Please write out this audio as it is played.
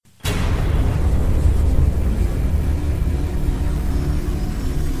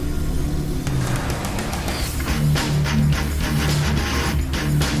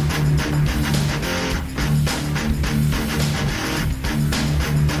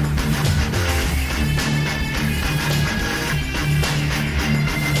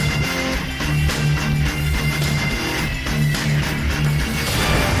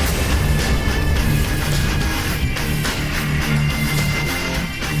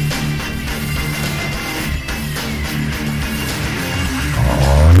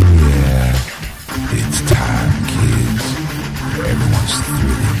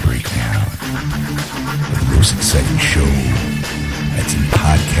the most exciting show that's in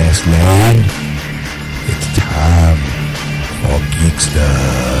podcast land. It's time for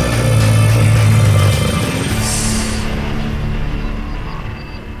Geeksters.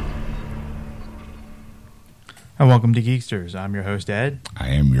 And welcome to Geeksters. I'm your host, Ed. I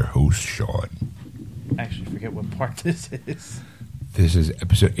am your host, Sean. I actually forget what part this is. This is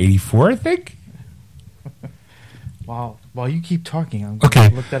episode 84, I think. Wow. While you keep talking, I'm going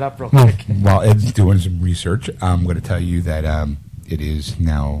to look that up real Well, quick. while Ed's doing some research, I'm going to tell you that it is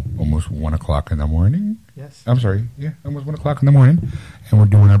now almost 1 o'clock in the morning. Yes. I'm sorry. Yeah, almost 1 o'clock in the morning. And we're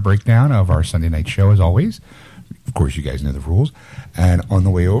doing our breakdown of our Sunday night show, as always. Of course, you guys know the rules. And on the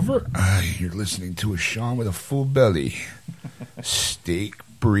way over, you're listening to a Sean with a full belly. Steak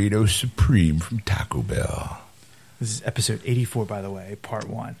Burrito Supreme from Taco Bell. This is episode 84, by the way, part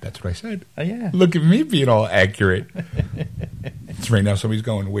 1. That's what I said. Oh, yeah. Look at me being all accurate. It's right now somebody's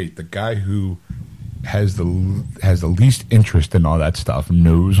going, wait, the guy who has the least interest in all that stuff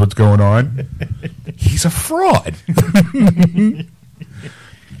knows what's going on? He's a fraud.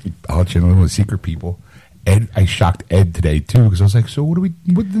 I'll let you know the secret, people. Ed, I shocked Ed today too because I was like, "So what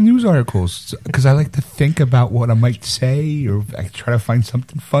the news articles?" Because I like to think about what I might say, or I try to find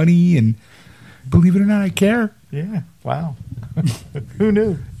something funny. And believe it or not, I care. Yeah. Wow. Who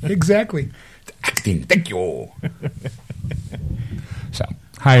knew? Exactly. It's acting. Thank you. So,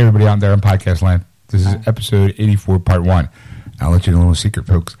 hi everybody out there in podcast land. This is episode 84, part 1. I'll let you know a little secret,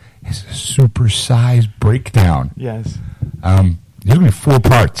 folks. It's a super-sized breakdown. Yes. There's gonna be 4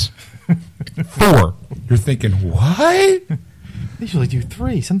 parts. 4. You're thinking, what? They usually do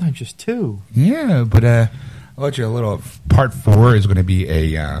 3, sometimes just 2. Yeah, but I'll let you a little. Part 4 is going to be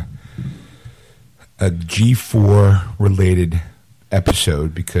a G4 related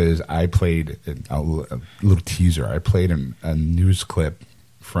episode because I played a little teaser. I played a news clip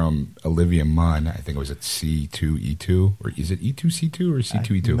from Olivia Munn. I think it was at C2E2, or is it E2C2 or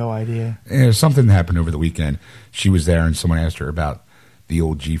C2E2? No idea. Yeah, something happened over the weekend. She was there, and someone asked her about the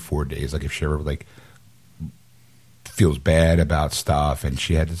old G4 days, like if she ever feels bad about stuff, and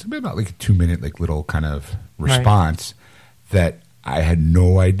she had this about a 2-minute little kind of response that I had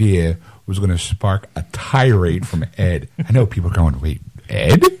no idea was going to spark a tirade from Ed. I know people are going, wait,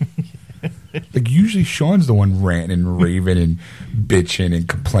 Ed? Usually Sean's the one ranting and raving and bitching and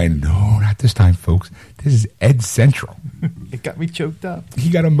complaining. No, not this time, folks. This is Ed Central. It got me choked up. He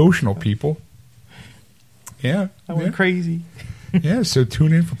got emotional, people. Yeah. I went crazy. Yeah, so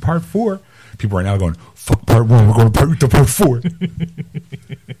tune in for part 4. People right now are going, fuck part 1, we're going to part 4.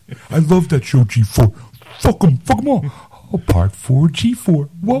 I love that show, G4. Fuck them all. Oh, part 4, G4.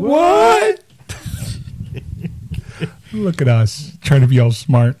 What? Look at us, trying to be all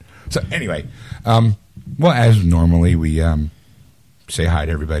smart. So anyway, well, as normally, we say hi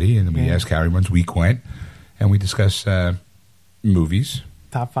to everybody, and then we ask how everyone's week went, and we discuss movies.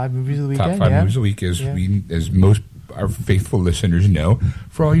 Top 5 movies of the weekend. Top 5 movies of the week, as most our faithful listeners know.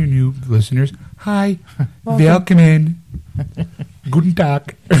 For all you new listeners, hi, welcome. Guten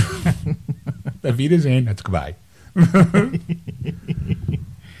Tag. Auf Wiedersehen. That's goodbye.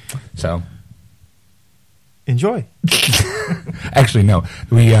 So, enjoy. Actually, no.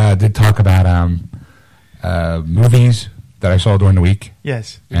 We did talk about movies that I saw during the week.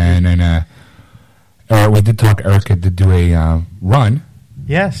 Yes. And then we did talk. Erica did do a run.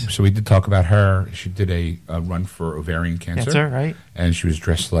 Yes. So we did talk about her. She did a run for ovarian cancer. Right. And she was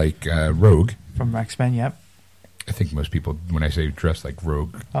dressed like Rogue. From X-Men, yep. I think most people, when I say dressed like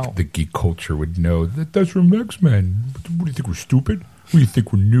Rogue, Oh. the geek culture would know that's from X-Men. What do you think, we're stupid? What do you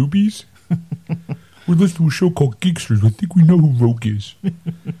think, we're newbies? We're listening to a show called Geeksters. I think we know who Rogue is.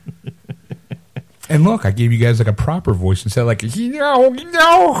 And look, I gave you guys a proper voice and said you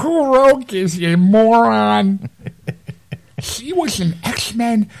know who Rogue is, you moron. She was an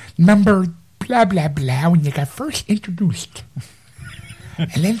X-Men number blah, blah, blah when you got first introduced.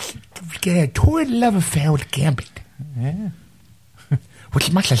 And then she got a torrid love affair with Gambit. Yeah.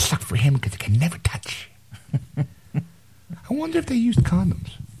 Which must have sucked for him because he can never touch. I wonder if they used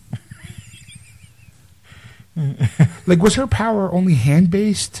condoms. Was her power only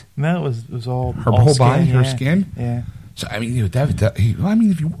hand-based? No, it was all Her all whole skin, body, her yeah. skin? Yeah. So, I mean,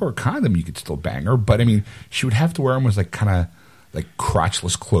 if you wore a condom, you could still bang her. But, I mean, she would have to wear them as, kind of,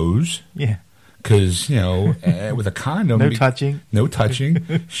 crotchless clothes. Yeah. Because, with a condom. No touching. No touching.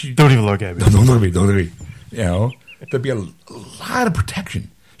 Don't even look at me. Don't look at me. Don't look at me. There'd be a lot of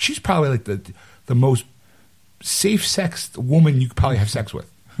protection. She's probably, the most safe-sexed woman you could probably have sex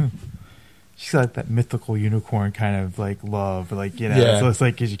with. She's got that mythical unicorn kind of love, Yeah. So it's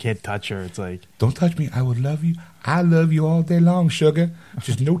because you can't touch her. It's don't touch me. I will love you. I love you all day long, sugar.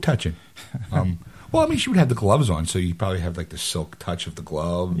 Just no touching. Well, I mean, she would have the gloves on, so you probably have like the silk touch of the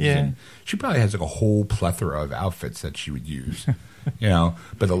gloves. Yeah. And she probably has like a whole plethora of outfits that she would use. But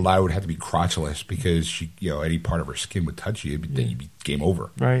the lie would have to be crotchless because she, any part of her skin would touch you, then you'd be game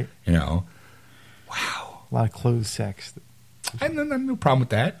over. Right. Wow. A lot of clothes sex. I have no problem with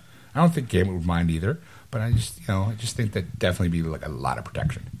that. I don't think Gambit would mind either. But I just think that definitely be like a lot of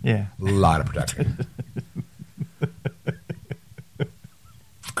protection. Yeah. A lot of protection.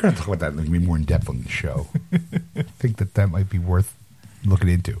 We're going to talk about that maybe more in depth on the show. I think that might be worth looking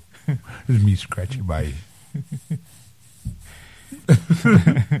into. This is me scratching my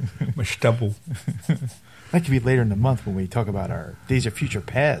stubble. That could be later in the month when we talk about our Days of Future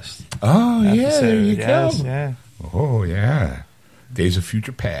Past. Oh, yeah, there you yes, go. Yeah. Oh, yeah. Days of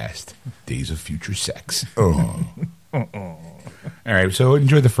Future Past. Days of Future Sex. Oh. All right, so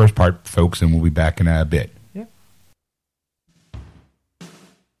enjoy the first part, folks, and we'll be back in a bit. Yeah.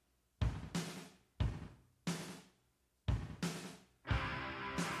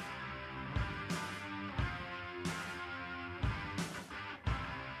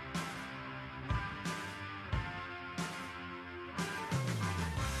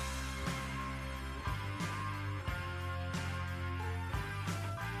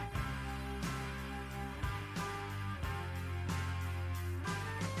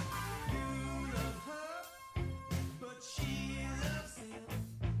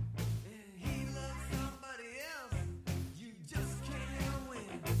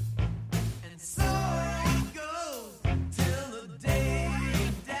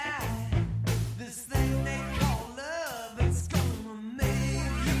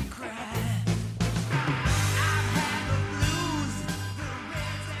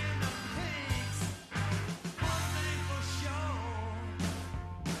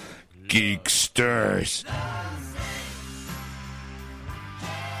 Geeksters.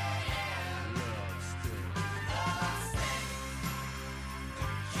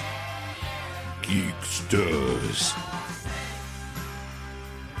 Geeksters.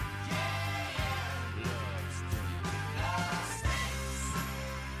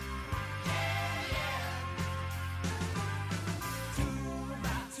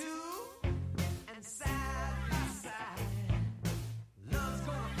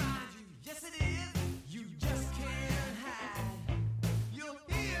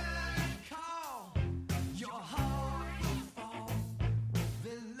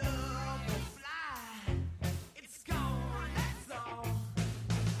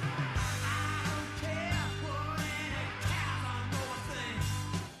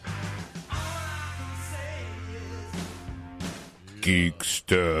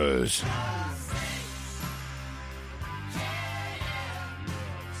 Geeksters.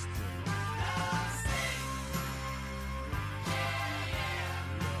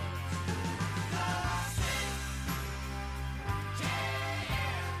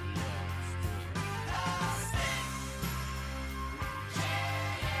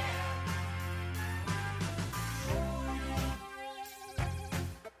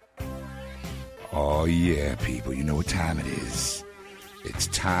 Oh yeah, people, you know what time it is. It's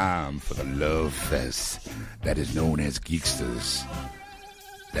time for the love fest that is known as Geeksters.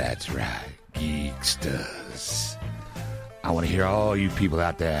 That's right, Geeksters. I want to hear all you people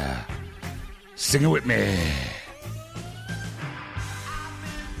out there sing it with me.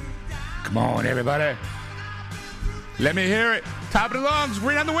 Come on, everybody. Let me hear it. Top of the lungs,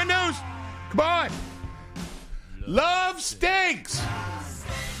 read on the windows. Come on. Love stinks.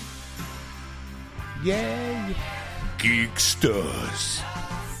 Yeah. Geeksters.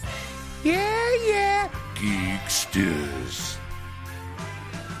 Yeah. Geeksters.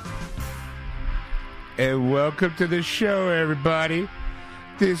 And welcome to the show, everybody.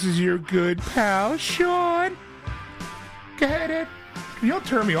 This is your good pal, Sean. Go ahead, Ed. You don't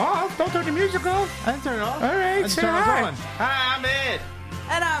turn me off. Don't turn the music off. I didn't turn it off. All right, say hi. Hi, I'm Ed.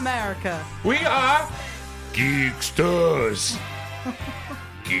 And I'm Erica. We are Geeksters.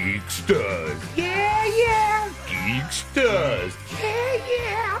 Geeksters. Yeah. Geeksters.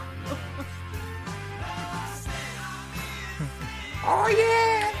 Yeah. Oh,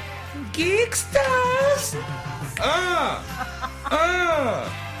 yeah. Geeksters.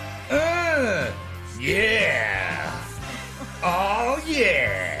 Yeah. Oh,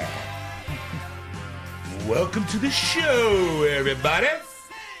 yeah. Welcome to the show, everybody.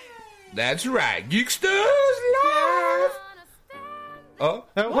 That's right. Geeksters Live. Oh,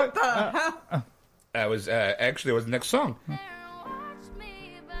 What the hell? that was actually was the next song.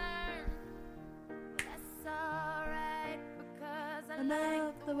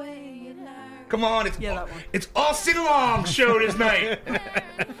 Come on, Yeah, that one. it's all sing along show this night.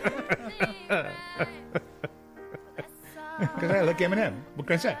 Because I like Eminem. What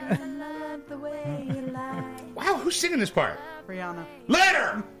can I say? Wow, who's singing this part? Rihanna. Let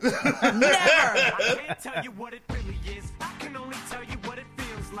her! Never. I can't tell you what it really is. I can only tell you what it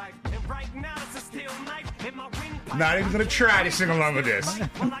feels like. And right now it's a steel knife in my windpipe. Not even gonna try to sing along with this.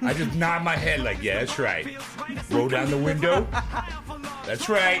 I just nod my head like, yeah, that's right. Roll down the window. That's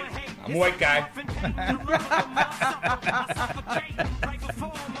right. I'm a white guy.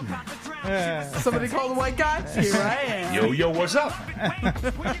 Somebody call the white guy? Here I am. Yo, what's up?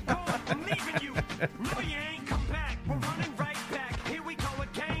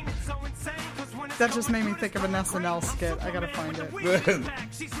 That just made me think of an SNL skit. I gotta find it.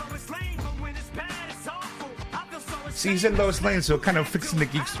 She's in Lois Lane, so kind of fixing the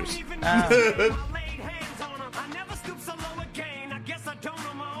geeksters.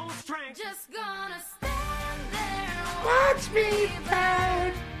 Just gonna stand there. Watch me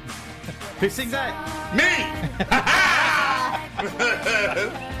burn. Who sings that? Me!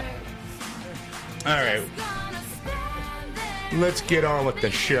 All right, Gonna stand there. let's get on with the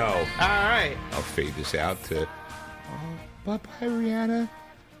show. All right. I'll fade this out to. Oh, bye-bye, Rihanna.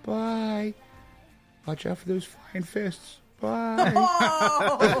 Bye. Watch out for those flying fists. Bye.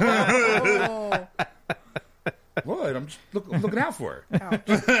 Oh! What? I'm just looking out for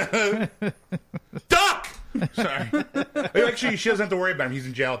her. Duck! Sorry. Actually, she doesn't have to worry about him. He's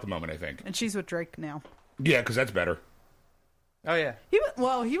in jail at the moment, I think. And she's with Drake now. Yeah, because that's better. Oh yeah. He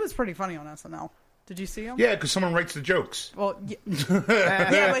was pretty funny on SNL. Did you see him? Yeah, because someone writes the jokes. Well,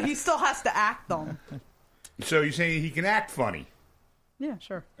 yeah, but he still has to act them. So you're saying he can act funny. Yeah,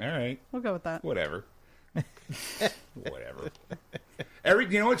 sure. All right. We'll go with that. Whatever. Whatever.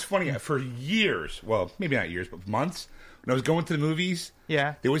 You know what's funny? For years, well, maybe not years, but months, when I was going to the movies,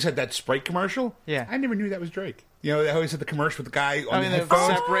 Yeah. they always had that Sprite commercial. Yeah. I never knew that was Drake. You know, they always had the commercial with the guy on the they're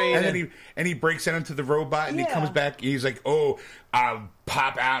headphones, separated. and he breaks out into the robot, and he Yeah. comes back, and he's like, "Oh, I'll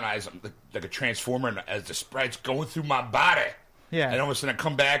pop out as like a transformer, and as the Sprite's going through my body." Yeah. And all of a sudden, I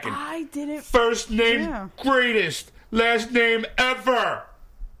come back and I didn't. first name Yeah. greatest, last name ever.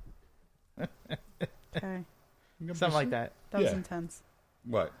 Okay. Something like that. That was Yeah. intense.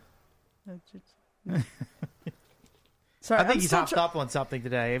 What? Sorry, I think I'm he's still hopped up on something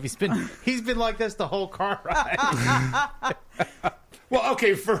today. If he's been like this the whole car ride. Well,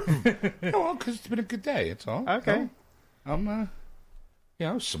 okay, well, because it's been a good day. That's all. Okay. So,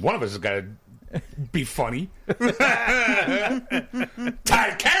 one of us has got to be funny. Tired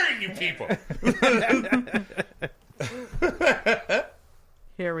of carrying you people.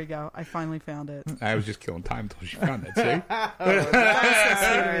 Here we go. I finally found it. I was just killing time until she found that. See? That was so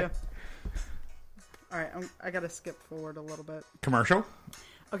sweet of you. All right, I gotta skip forward a little bit. Commercial.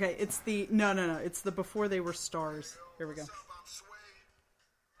 Okay, it's the no. It's the before they were stars. Here we go. If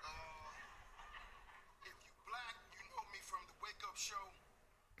you black, you know me from the Wake Up Show.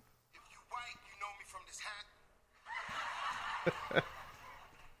 If you white, you know me from this hat.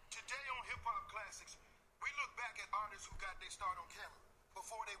 Today on Hip Hop Classics, we look back at artists who got their start on camera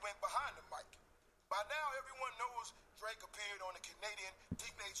before they went behind the mic. By now, everyone knows Drake appeared on the Canadian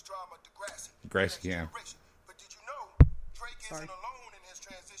teenage drama Degrassi. Degrassi, yeah. But did you know Drake isn't alone in his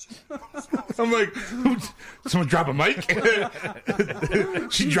transition from the small I'm like, someone drop a mic.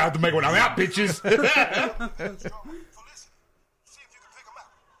 She dropped the mic when I'm out, bitches. So listen, see if you can pick him out.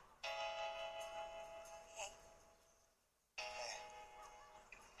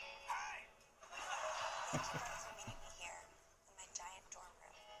 Here in my giant dorm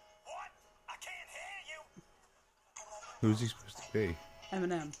room. What? I can't hear you. Who's he supposed to be?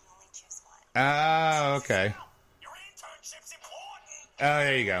 Eminem. Only choose one. Oh, okay. Your internship's important. Oh,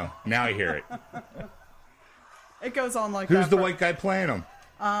 there you go. Now I hear it. It goes on like Who's that. the for- white guy playing him?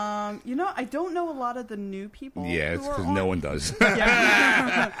 You know, I don't know a lot of the new people. Yeah, it's who are because on- no one does.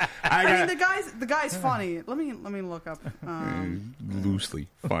 Yeah. I got- mean, the guy's funny. Let me look up. Loosely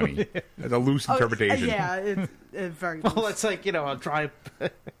funny. That's a loose interpretation. Yeah, it's very. Well, loose. it's like, a dry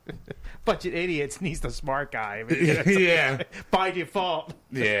bunch of idiots, and he's the smart guy. I mean, Yeah. by default.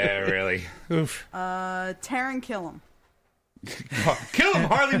 Yeah, really. Oof. Taron Killam. Kill him,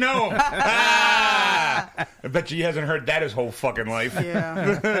 hardly know him. I bet you he hasn't heard that his whole fucking life.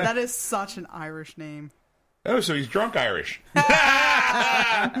 Yeah, that is such an Irish name. Oh, so he's drunk Irish.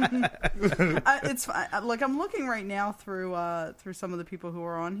 It's like I'm looking right now through some of the people who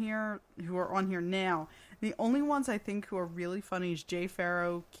are on here now. The only ones I think who are really funny is Jay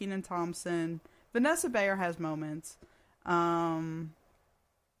Farrow, Kenan Thompson, Vanessa Bayer has moments.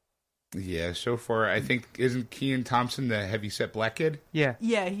 Yeah, so far, I think, isn't Kenan Thompson the heavyset black kid? Yeah.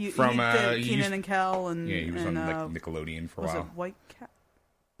 Yeah, he From, did he Kenan used- and Kel and Yeah, he was and, on like Nickelodeon for a was it while. White Cat?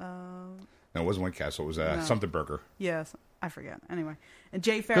 No, it wasn't White Castle. It was something burger. Yes, I forget. Anyway, and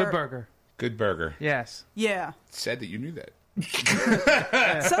Jay Farrow. Good burger. Good burger. Yes. Yeah. Said that you knew that.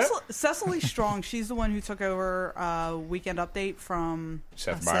 Cecily Strong, she's the one who took over Weekend Update from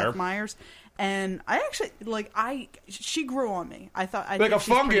Seth Meyers. And I actually she grew on me. I thought Like a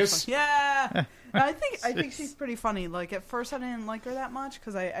fungus. Yeah. I think she's pretty funny. Like at first I didn't like her that much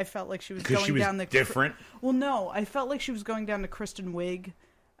because I felt like she was going down the different. Well, no, I felt like she was going down the Kristen Wiig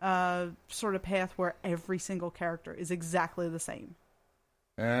sort of path where every single character is exactly the same.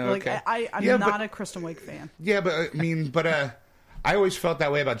 Like Okay. I'm not a Kristen Wiig fan. Yeah, but I mean, I always felt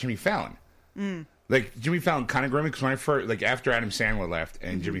that way about Jimmy Fallon. Like Jimmy Fallon kind of grew me because when I first, like after Adam Sandler left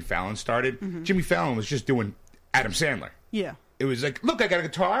and Jimmy Fallon started, Jimmy Fallon was just doing Adam Sandler. Yeah. It was like, look, I got a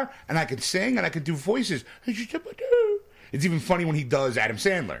guitar and I can sing and I can do voices. It's even funny when he does Adam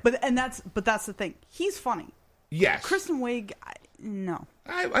Sandler. But that's the thing. He's funny. Yes. Kristen Wiig, no.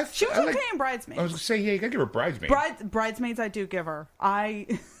 She was okay in Bridesmaids. I was going to say, yeah, you got to give her Bridesmaids. Bridesmaids, I do give her.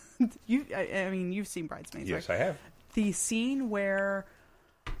 I mean, you've seen Bridesmaids, Yes, right? I have. The scene where,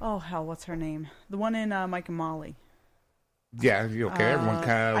 oh hell, what's her name? The one in Mike and Molly. Yeah, okay. Everyone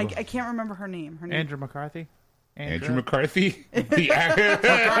kind of. I can't remember her name. Andrew McCarthy. Andrew McCarthy. The actor.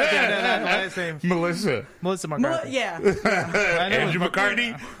 Last name. Melissa. Melissa McCarthy. Andrew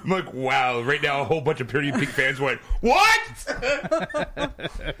McCartney. I'm like, wow. Right now, a whole bunch of Pretty Pig fans went, what? Fuck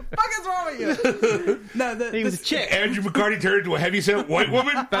is wrong with you? No, He was a chick. Andrew McCartney turned into a heavyset white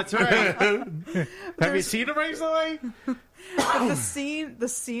woman. That's right. Have you seen him recently? But the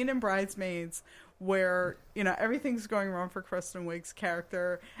scene in Bridesmaids where, you know, everything's going wrong for Kristen Wiig's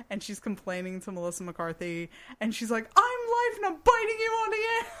character and she's complaining to Melissa McCarthy and she's like, I'm live and I'm biting you on the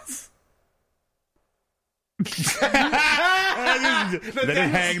ass. Let it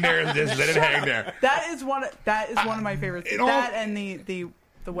hang there. Just let it hang there. That is one of my favorites. That and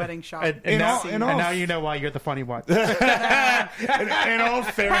the wedding shot. And now you know why you're the funny one. In all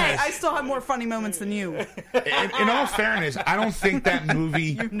fairness, Hey, I still have more funny moments than you. in all fairness, I don't think that movie.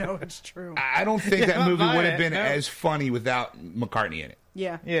 You know it's true. I don't think that movie buy would have it, been no. as funny without McCartney in it.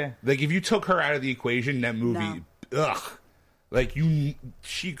 Yeah. Yeah. Like if you took her out of the equation, that movie, ugh. Like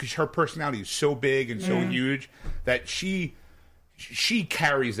because her personality is so big and so huge that she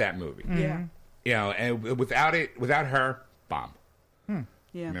carries that movie. Yeah. You know, and without her, bomb.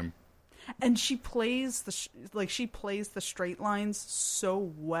 Yeah. You know? And she plays the straight lines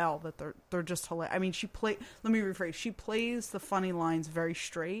so well that they're just hilarious. I mean, let me rephrase. She plays the funny lines very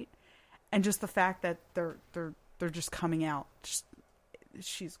straight, and just the fact that they're just coming out. Just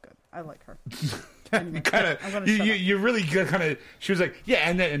she's good. I like her. Anyway, you really kind of. She was like, yeah,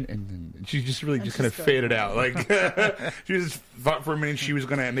 and then she just really just kind of faded out. Like she just thought for a minute she was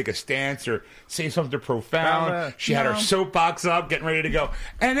going to make a stance or say something profound. She had her soapbox up, getting ready to go,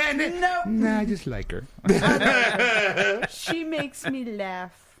 and then nah, I just like her. She makes me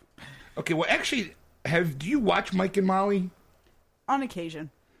laugh Okay, well, actually, do you watch Mike and Molly? on occasion.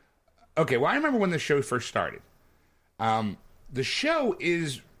 Okay, well, I remember when the show first started. The show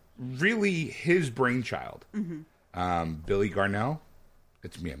is really his brainchild. Billy Garnell.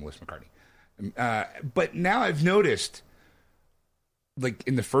 It's me, I'm Melissa McCartney. But now I've noticed, like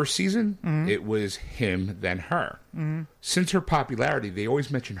in the first season, it was him, then her. Since her popularity, they always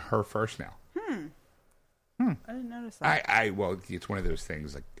mention her first now. I didn't notice that. Well, it's one of those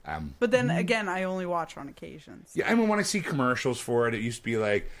things. Like, But then again, I only watch on occasions. yeah, I mean, when I see commercials for it, it used to be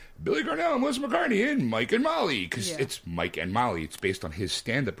like Billy Garnell and Melissa McCartney in Mike and Molly because it's Mike and Molly. It's based on his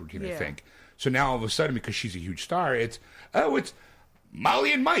stand-up routine, I think. So now all of a sudden, because she's a huge star, it's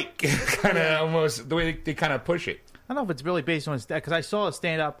Molly and Mike, kind of almost the way they kind of push it. I don't know if it's really based on his because I saw a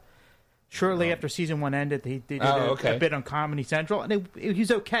stand-up shortly after season 1 ended. They did a bit on Comedy Central, and he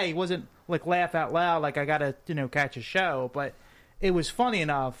was okay. He wasn't like laugh out loud, like I gotta catch a show, but it was funny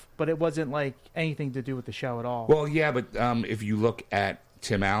enough. But it wasn't like anything to do with the show at all. Well, yeah, but if you look at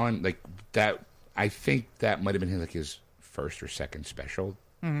Tim Allen, like that, I think that might have been like his first or second special.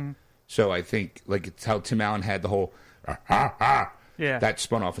 So I think like it's how Tim Allen had the whole that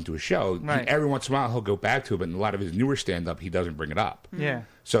spun off into a show. Right. Every once in a while he'll go back to it, but in a lot of his newer stand-up, he doesn't bring it up. Yeah.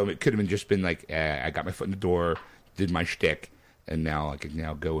 So it could have just been like, I got my foot in the door, did my shtick, and now I can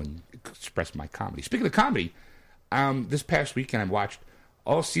now go and express my comedy. Speaking of comedy, this past weekend I watched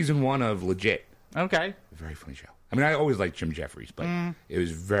all season 1 of Legit. Okay. Very funny show. I mean, I always liked Jim Jeffries, but it was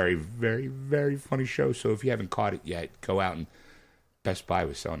very, very, very funny show. So if you haven't caught it yet, go out and Best Buy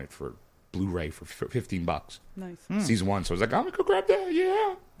was selling it for Blu-ray for $15. Nice. Season 1. So I was like, I'm going to go grab that,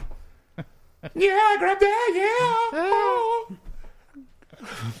 yeah. Yeah, grab that, yeah. Oh.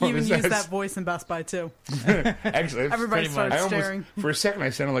 He even used that voice in Best Buy too. Actually, Everybody started staring. For a second, I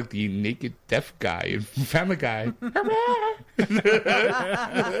sounded like the naked deaf guy in Family Guy.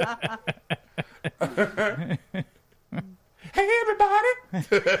 Hey, everybody!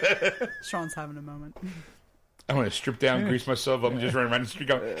 Sean's having a moment. I want to strip down, grease myself up, and just run around the street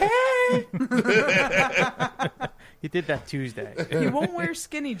going, hey! He did that Tuesday. He won't wear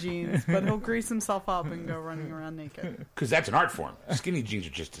skinny jeans, but he'll grease himself up and go running around naked. Because that's an art form. Skinny jeans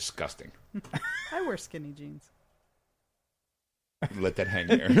are just disgusting. I wear skinny jeans. Let that hang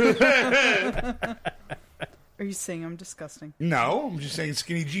there. Are you saying I'm disgusting? No, I'm just saying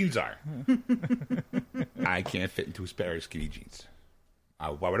skinny jeans are. I can't fit into a pair of skinny jeans.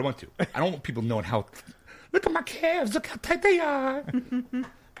 Why would I want to? I don't want people knowing how... Look at my calves. Look how tight they are.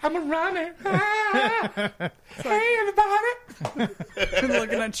 I'm a runner. Hey, everybody.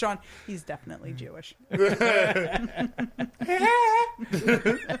 Looking at Sean, he's definitely Jewish.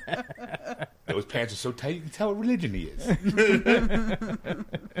 Those pants are so tight you can tell what religion he is.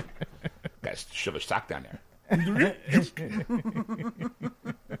 Gotta shove a sock down there.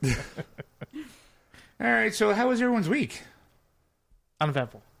 All right, so how was everyone's week?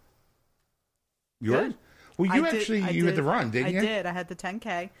 Uneventful. Yours? Good. Well, you had the run, didn't you? I did. I had the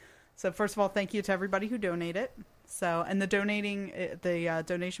 10K. So first of all, thank you to everybody who donated. So, and the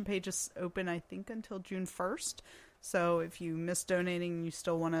donation page is open, I think, until June 1st. So if you missed donating and you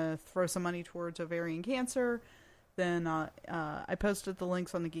still want to throw some money towards ovarian cancer, then I posted the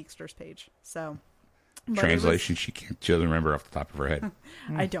links on the Geeksters page. So. Translation, she doesn't remember off the top of her head.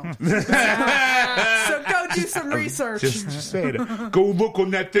 I don't. So go do some research. Just say it. Go look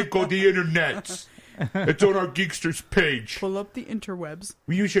on that thing called the internet. It's on our Geeksters page. Pull up the interwebs.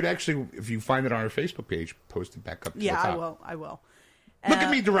 You should actually, if you find it on our Facebook page, post it back up to the top. I will. Look at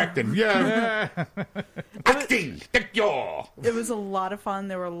me directing. Yeah. Acting. It was a lot of fun.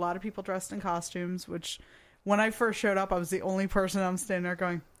 There were a lot of people dressed in costumes, which... When I first showed up, I was the only person. I'm standing there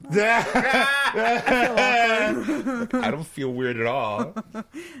going, I don't feel weird at all.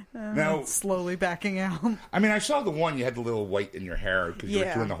 Now, slowly backing out. I mean, I saw the one you had the little white in your hair because you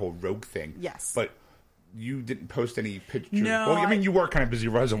were doing the whole rogue thing. Yes. But you didn't post any pictures. No. Well, I mean, you were kind of busy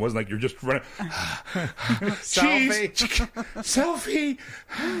running. It wasn't like you're just running. Selfie.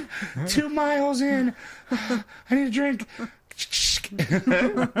 2 miles in. I need a drink.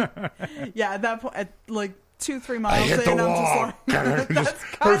 Yeah, at that point, at like 2-3 miles I hit the in, wall. I'm just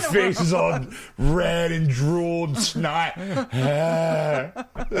like, her face is all red and drool and snot.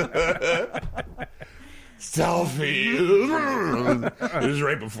 Selfie. It was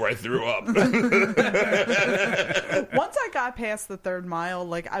right before I threw up. Once I got past the 3rd mile,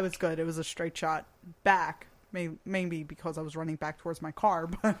 like, I was good. It was a straight shot back. Maybe because I was running back towards my car,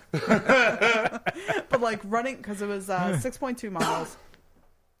 but like running, because it was 6.2 miles,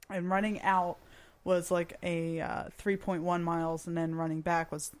 and running out was like a 3.1 miles, and then running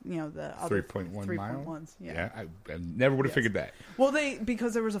back was, the other 3.1 miles. Yeah, I never would have figured that. Well,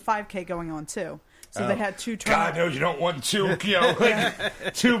 because there was a 5K going on too, so they had 2 turns. God knows you don't want two,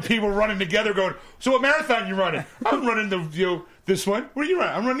 like 2 people running together going, so what marathon you running? I'm running this one. What are you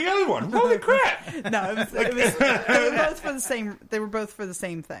running? I'm running the other one. Holy crap! No, they were both for the same. They were both for the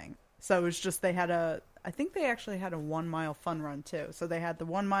same thing. So it was just they had I think they actually had a 1 mile fun run too. So they had the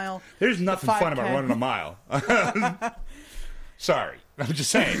 1 mile. There's nothing fun about running a mile. Sorry, I'm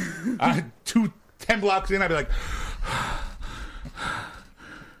just saying. 10 blocks in, I'd be like.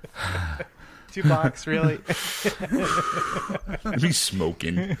 2 blocks, really? I'd be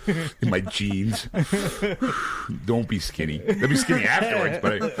smoking in my jeans. Don't be skinny. I'd be skinny afterwards,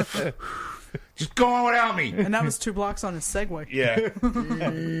 but just go on without me. And that was 2 blocks on a Segway. Yeah.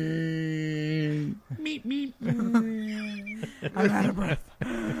 Meep, meep. I'm out of breath.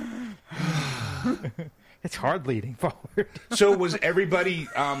 It's hard leading forward. So was everybody...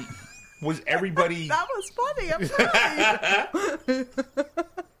 That was funny. I'm sorry.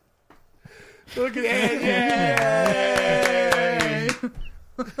 Look at that. Yay!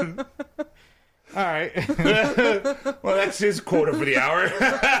 All right. Well, that's his quota for the hour.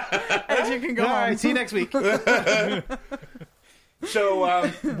 As you can go All home. right, see you next week.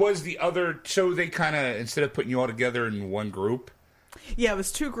 So was the other... So they kind of, instead of putting you all together in one group... Yeah, it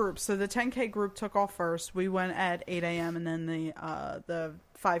was 2 groups. So the 10K group took off first. We went at 8 a.m. and then the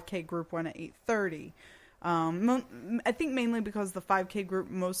 5K group went at 8:30. I think mainly because the 5K group,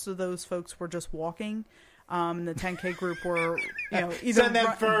 most of those folks were just walking. And the 10K group were, either send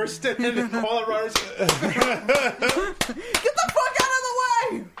them first, and then all the runners. Get the fuck out of the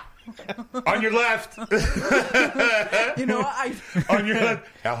way! On your left. You know, On your left.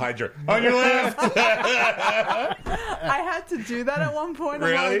 Al Hydra. On your left. I had to do that at one point.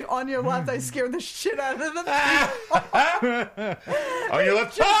 Really? I'm like, on your left, I scared the shit out of the people. On your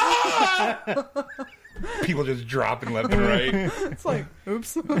left. Ah! People just dropping left and right. It's like,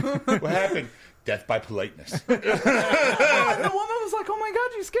 oops. What happened? Death by politeness. The woman was like, oh my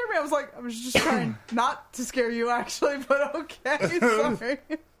God, you scared me. I was like, I was just trying not to scare you, actually, but okay, sorry.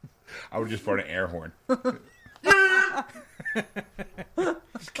 I would just burn an air horn.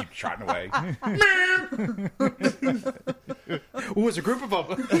 Just keep trotting away. Ooh, it's a group of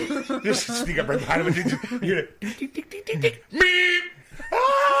them. Just sneak up right behind him and you hear it.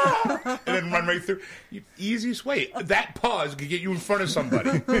 Ah! And then run right through. Easiest way. That pause could get you in front of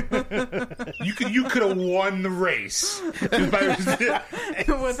somebody. You could have won the race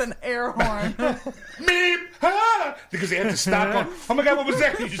With an air horn. Meep! Ah! Because they have to stop going, oh my God, what was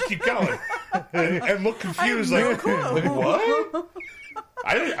that? You just keep going. And look confused like what?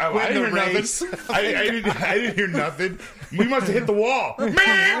 I didn't hear nothing. I didn't hear nothing. We must have hit the wall.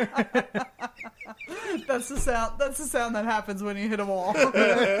 Man! That's the sound. That's the sound that happens when you hit a wall.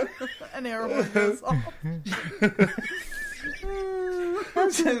 An air horn goes off.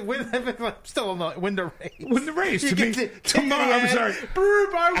 I'm still on the win the race. Win the race. You get to Tomorrow, I'm sorry.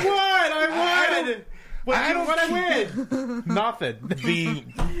 Broop, I won. What I win? Nothing.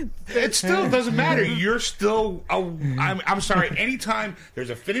 It still doesn't matter. You're still. I'm sorry. Anytime there's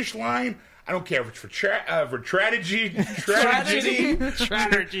a finish line, I don't care if it's for tragedy,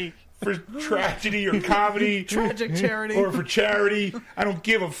 for tragedy or comedy, Tragic charity, or for charity. I don't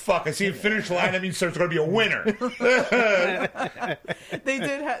give a fuck. I see a finish line. That means there's going to be a winner. They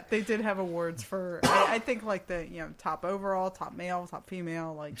did have awards for I think like the top overall, top male, top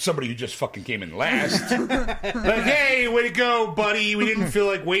female, like somebody who just fucking came in last. Like, hey, way to go, buddy. We didn't feel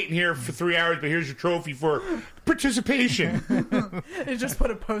like waiting here for 3 hours, but here's your trophy for participation. They just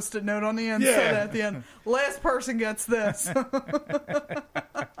put a post-it note on the end, said at the end, last person gets this.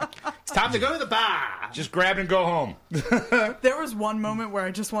 It's time to go to the bar. Just grab and go home. There was one moment where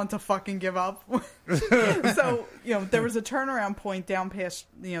I just wanted to fucking give up. So, there was a turnaround point down past,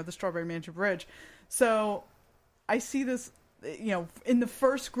 the Strawberry Mansion Bridge. So I see this, in the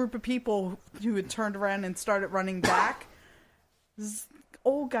first group of people who had turned around and started running back, this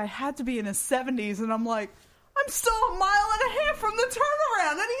old guy had to be in his 70s, and I'm like, I'm still a mile and a half from the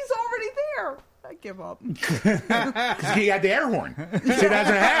turnaround, and he's already there. I give up. Because he had the air horn. See, that's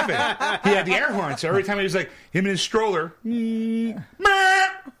what happened. He had the air horn. So every time he was like, him and his stroller.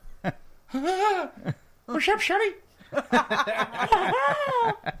 What's up, Shirley?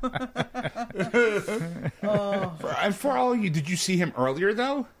 And for all of you, did you see him earlier,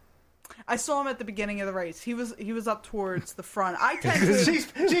 though? I saw him at the beginning of the race. He was up towards the front. I tend to. She's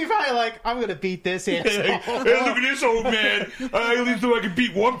probably like, I'm going to beat this asshole. Hey, look at this old man. At least I can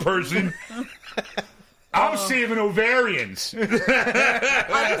beat one person. I'm saving ovarians. I just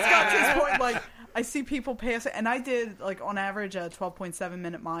got to this point, like, I see people pass it, and I did, like, on average, a 12.7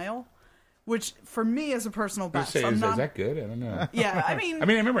 minute mile, which, for me, is a personal best. Is that good? I don't know. Yeah, I mean, I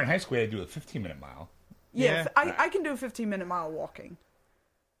remember in high school I had to do a 15-minute mile. Yeah, I can do a 15-minute mile walking.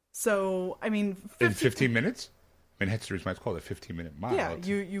 So, I mean... In 15 minutes? I mean, that's the reason why it's called a 15-minute mile. Yeah,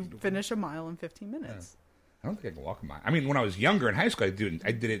 you finish a mile in 15 minutes. I don't think I can walk a mile. I mean, when I was younger in high school, I did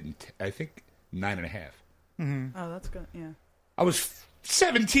it in, I think, 9.5. Mm-hmm. Oh, that's good, yeah. I was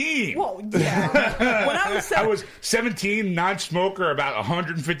 17. Well, yeah. When I was 17, non-smoker, about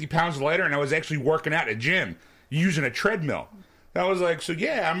 150 pounds lighter, and I was actually working out at a gym using a treadmill. I was like, so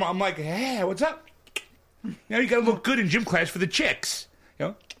yeah, I'm like, hey, what's up? You got to look good in gym class for the chicks.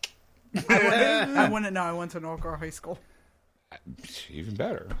 I wouldn't know. I went to North Girl High School. Even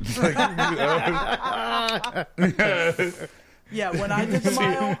better. Yeah, when I did the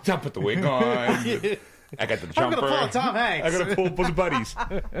mile... I'll put the wig on. I got the jumper. I'm going to pull Tom Hanks. I got to pull the buddies.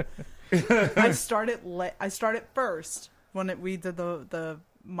 I started first when we did the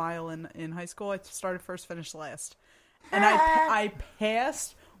mile in high school. I started first, finished last. And I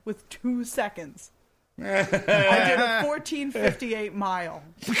passed with 2 seconds. I did a 14:58 mile.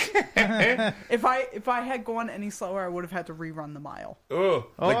 If I had gone any slower, I would have had to rerun the mile. Oh,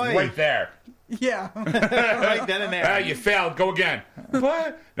 right there. Yeah. Right then and there. You failed. Go again.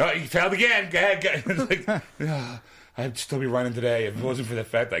 What? No, you failed again. Go ahead. I'd still be running today if it wasn't for the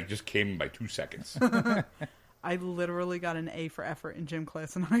fact that I just came by 2 seconds. I literally got an A for effort in gym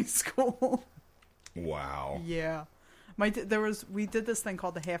class in high school. Wow. Yeah. We did this thing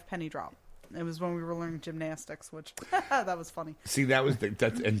called the half penny drop. It was when we were learning gymnastics, which that was funny. See, that was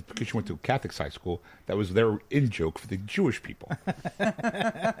that's and because you went to a Catholic high school, that was their in joke for the Jewish people.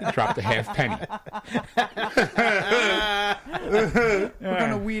 Dropped a half penny. We're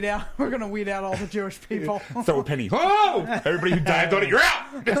gonna weed out. We're gonna weed out all the Jewish people. Throw a penny. Oh! Everybody who dived on it, you're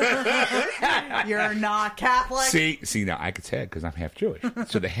out. You're not Catholic. See, now I could say it because I'm half Jewish,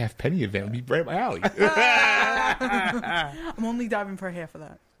 so the half penny event would be right up my alley. I'm only diving for half of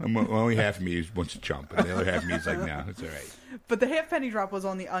that. Only half of me wants to jump, and the other half of me is like, no, it's all right. But the half penny drop was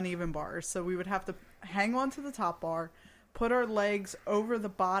on the uneven bars, so we would have to hang on to the top bar, put our legs over the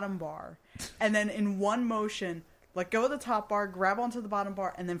bottom bar, and then in one motion, let go of the top bar, grab onto the bottom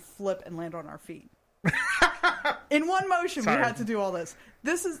bar, and then flip and land on our feet. In one motion, we had to do all this.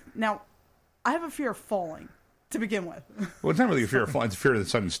 Now, I have a fear of falling to begin with. Well, it's not really a fear of falling; it's a fear of the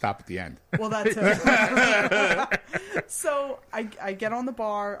sudden stop at the end. Well, that's it. So I get on the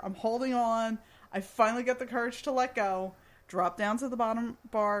bar. I'm holding on. I finally get the courage to let go. Drop down to the bottom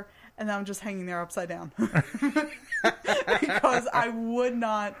bar, and then I'm just hanging there upside down because I would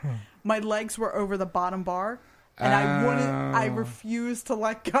not. My legs were over the bottom bar, and I wouldn't. I refused to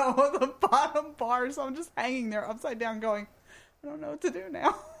let go of the bottom bar, so I'm just hanging there upside down, going, I don't know what to do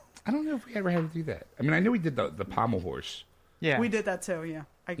now. I don't know if we ever had to do that. I mean, I know we did the pommel horse. Yeah, we did that too. Yeah,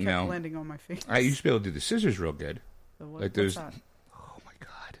 I kept landing on my feet. I used to be able to do the scissors real good. Like those. What's that? Oh my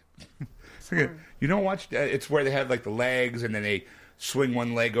god! You don't watch. It's where they have like the legs, and then they swing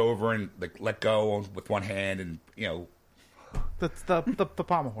one leg over and like let go with one hand, and the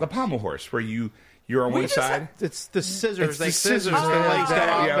pommel horse. The pommel horse, where you're on one side. It's the scissors. It's the scissors. The legs go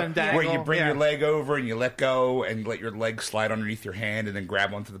up and dangle. Where you bring your leg over and you let go and let your leg slide underneath your hand and then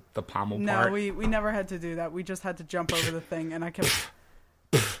grab onto the pommel part. No, we never had to do that. We just had to jump over the thing, and I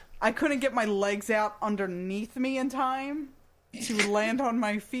couldn't get my legs out underneath me in time to land on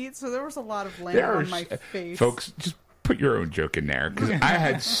my feet, so there was a lot of landing on my face. Folks, just put your own joke in there, because I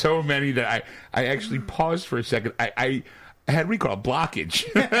had so many that I actually paused for a second. I had what we call a blockage.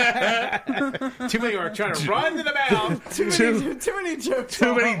 Too many were trying to run to the mouth. Too many jokes.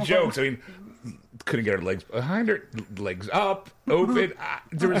 Too many jokes. I mean, couldn't get her legs behind her, legs up, open.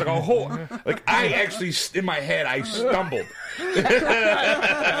 There was like a whole, like I actually, in my head, I stumbled.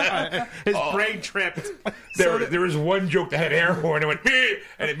 His brain tripped. There was one joke that had air horn and went, "Meh,"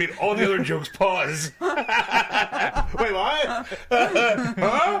 and it made all the other jokes pause. Wait, what?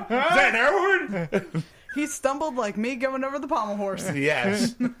 Huh? Is that an air horn? He stumbled like me going over the pommel horse.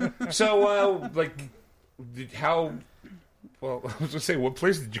 Yes. So, how? Well, I was going to say, what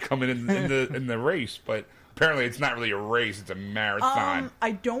place did you come in the race? But apparently, it's not really a race; it's a marathon.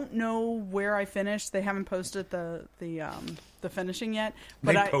 I don't know where I finished. They haven't posted the finishing yet.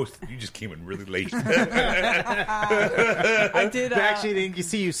 But posted. You just came in really late. I did. Actually, didn't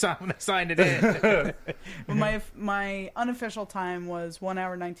see you signed it in. My unofficial time was 1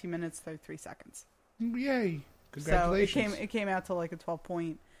 hour 19 minutes 33 seconds. Yay! Congratulations. So it came out to like a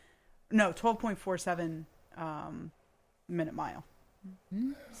 12.47 minute mile.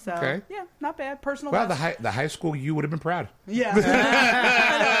 So okay. Yeah, not bad. Personal. Well, best. the high school you would have been proud. Yeah.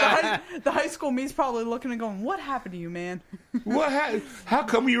 the high school me's probably looking and going, "What happened to you, man?" How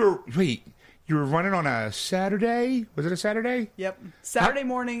come you were running on a Saturday? Was it a Saturday? Yep. Saturday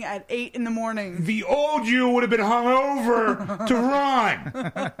morning at 8 in the morning. The old you would have been hungover to run.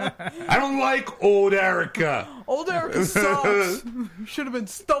 I don't like old Erica. Old Erica sucks. Should have been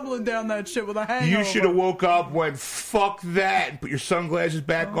stumbling down that shit with a hangover. You should have woke up, went fuck that, and put your sunglasses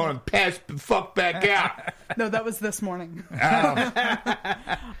back on and passed the fuck back out. No, that was this morning. Oh.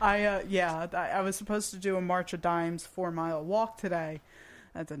 I was supposed to do a March of Dimes 4-mile walk today.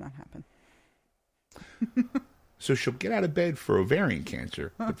 That did not happen. So she'll get out of bed for ovarian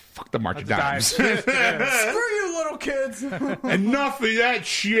cancer, but fuck the March of Dimes. Screw you, little kids. Enough of that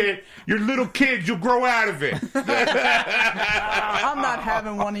shit. You're little kids. You'll grow out of it. I'm not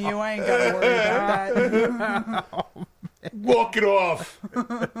having one of you. I ain't got to worry about that. Walk it off.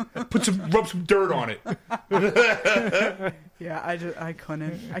 Rub some dirt on it. Yeah, I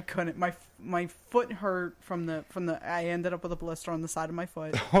couldn't. My foot hurt from the. I ended up with a blister on the side of my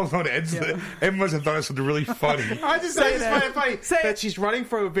foot. Hold on, Ed must have thought it something really funny. I just say it's funny Say that it. she's running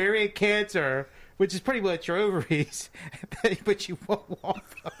for ovarian cancer, which is pretty much your ovaries, but you won't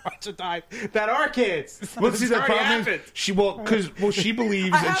walk a bunch of time that are kids. Well, see, the problem is she she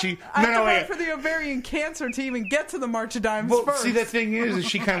believes I that have to run for the ovarian cancer to even get to the March of Dimes first. See, the thing is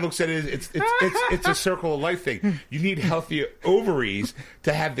she kind of looks at it as it's a circle of life thing. You need healthy ovaries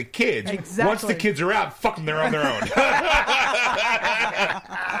to have the kids. Exactly. Once the kids are out, fuck them, they're on their own.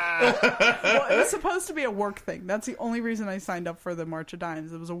 Well, it was supposed to be a work thing. That's the only reason I signed up for the March of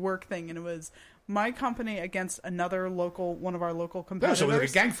Dimes. It was a work thing, and it was my company against another one of our local No, competitors. so it was like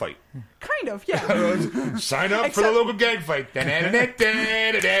a gang fight. Kind of, yeah. Sign up for the Except- local gang fight.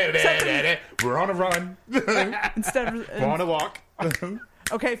 We're on a run. Instead of We're on a walk.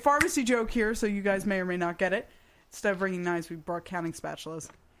 okay, pharmacy joke here, so you guys may or may not get it. Instead of bringing knives, we brought counting spatulas.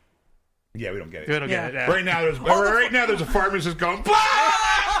 Yeah, we don't get it. We don't get it. Yeah. Right now, there's a pharmacist going.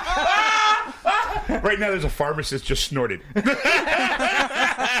 Right now, there's a pharmacist just snorted.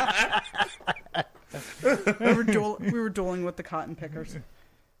 We were dueling with the cotton pickers.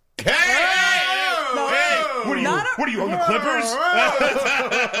 Hey! What are you on the Clippers?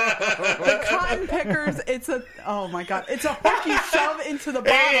 The cotton pickers, it's a hook you shove into the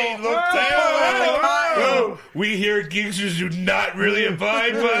bottle. Hey, look, we here at Geeksters do not really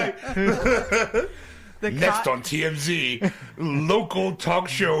abide by. Next on TMZ, local talk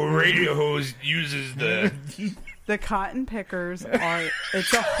show radio host uses the cotton pickers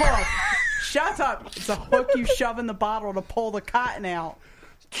it's a hook. Shut up. It's a hook you shove in the bottle to pull the cotton out.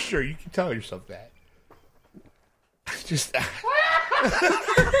 Sure, you can tell yourself that. Just.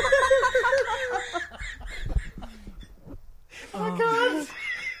 Oh my God.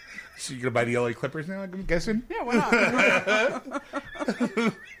 So you're gonna buy the LA Clippers now? I'm guessing. Yeah, why not?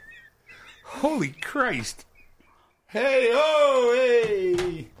 Holy Christ! Hey, oh,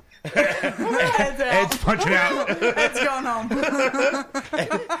 hey! Head's out. Ed's punching out. Ed's going home.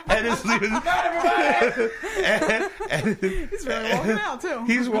 Ed is leaving. He's really walking out, too.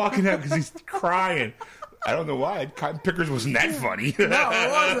 He's walking out because he's crying. I don't know why. Cotton Pickers wasn't that funny. No,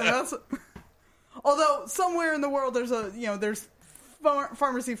 it wasn't. Although somewhere in the world there's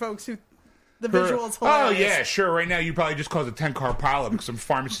pharmacy folks who the visual is hilarious. Oh yeah, sure. Right now you probably just caused a 10-car pileup because some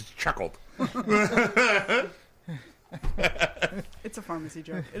pharmacist chuckled. It's a pharmacy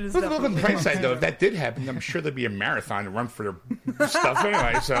joke. It is Look on definitely the bright side though. If that did happen, I'm sure there'd be a marathon to run for their stuff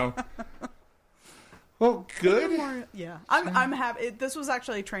anyway. So, well, good. Yeah, I'm happy. This was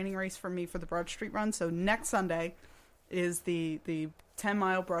actually a training race for me for the Broad Street Run. So next Sunday is the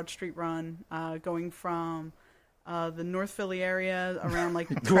 10-mile Broad Street Run, going from the North Philly area around like.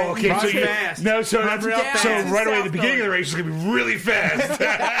 Well, okay, so fast. no, so Down right to away at the South beginning Philly. of the race is gonna be really fast.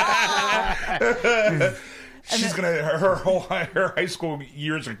 She's gonna her high school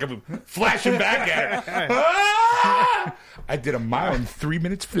years are coming flashing back at her. Ah! I did a mile in 3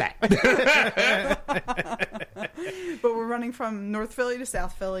 minutes flat. But we're running from North Philly to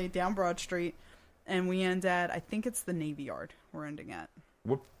South Philly down Broad Street, and we end at, I think it's the Navy Yard. We're ending at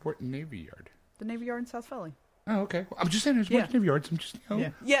What Navy Yard? the Navy Yard in South Philly. Oh, okay. Well, I'm just saying there's a bunch of Navy Yards. I'm just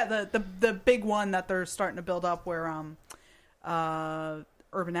Yeah, the big one that they're starting to build up where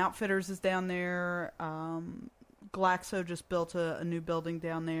Urban Outfitters is down there. Glaxo just built a new building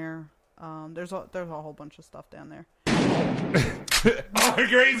down there. There's a whole bunch of stuff down there. Oh,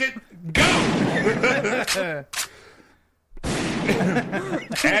 graze it. Go!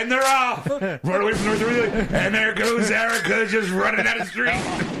 And they're off. Run away from North Philly. And there goes Erica just running down the street.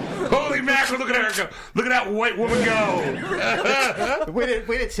 Holy mackerel, look at Erica. Look at that white woman go. We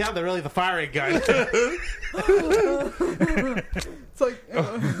didn't sound really the firing gun. It's like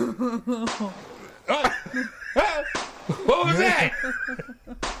What was that?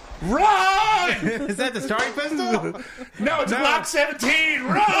 Run! Is that the starting pistol? No, it's Block 17.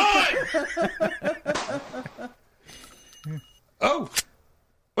 Run! Oh,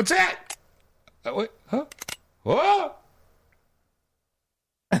 what's that? Wait, huh? Whoa!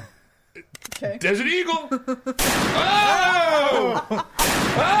 okay. Desert Eagle! Oh!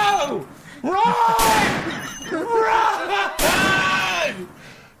 Oh! Run! Run!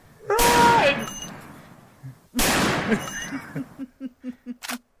 Run!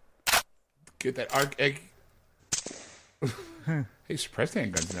 Get that arc egg. Hey, suppressed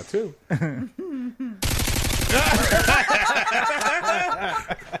handguns now too.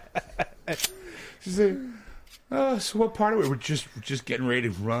 She's like, oh, so what part of it? We're just getting ready to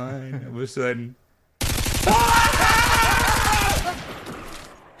run. All of a sudden,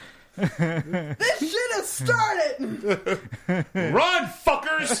 This shit has started. run,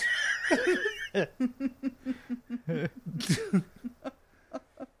 fuckers!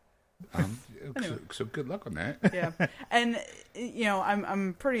 So good luck on that. Yeah, and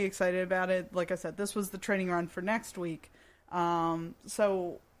I'm pretty excited about it. Like I said, this was the training run for next week.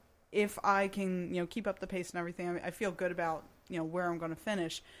 So if I can keep up the pace and everything, I feel good about where I'm going to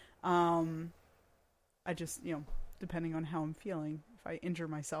finish. I just depending on how I'm feeling, if I injure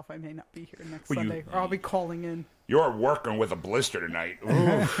myself, I may not be here next Sunday, or I'll be calling in. You're working with a blister tonight.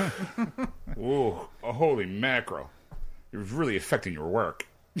 Ooh. Ooh, holy mackerel! It was really affecting your work.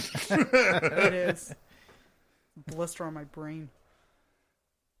 It is. Blister on my brain.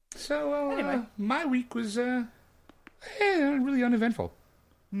 So, Anyway. my week was really uneventful.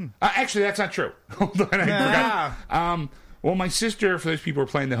 Actually, that's not true. Hold on, I forgot. Well, my sister, for those people who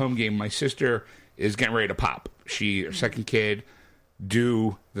are playing the home game, my sister is getting ready to pop. Her second kid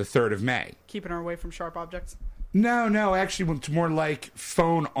due the 3rd of May. Keeping her away from sharp objects. No, actually, it's more like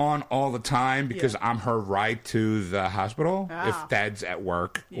phone on all the time because I'm her ride to the hospital if Dad's at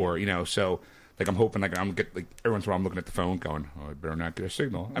work or, so... Like, I'm hoping, like, I'm get like every once in a while I'm looking at the phone going, oh, I better not get a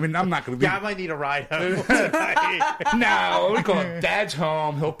signal. I mean, I'm not going to Yeah, I might need a ride home tonight. No, we call it Dad's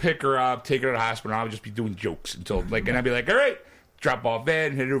home. He'll pick her up, take her to the hospital, and I'll just be doing jokes until, like, and I'll be like, all right, drop off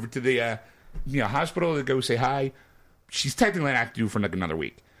Ed, head over to the, hospital to go say hi. She's technically not due for, like, another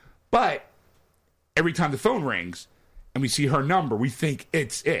week. But every time the phone rings and we see her number, we think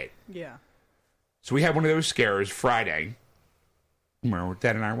it's it. Yeah. So we had one of those scares Friday.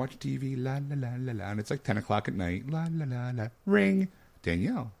 Dad and I are watching TV, la la la la la, and it's like 10 o'clock at night, la la la la. Ring,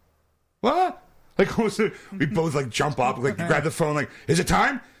 Danielle. What? Like, we both like jump up, like grab the phone, like, is it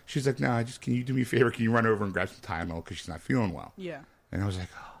time? She's like, no, can you do me a favor? Can you run over and grab some Tylenol because she's not feeling well? Yeah. And I was like,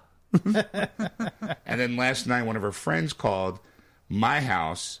 oh. And then last night, one of her friends called my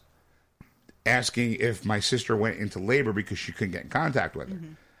house asking if my sister went into labor because she couldn't get in contact with her.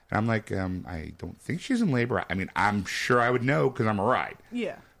 Mm-hmm. And I'm like, I don't think she's in labor. I mean, I'm sure I would know because I'm a ride.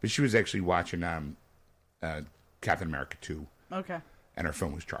 Yeah. But she was actually watching Captain America 2. Okay. And her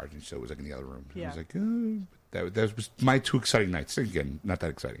phone was charging, so it was like in the other room. Yeah. I was like, that was my 2 exciting nights. Again, not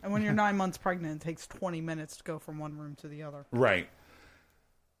that exciting. And when you're 9 months pregnant, it takes 20 minutes to go from one room to the other. Right.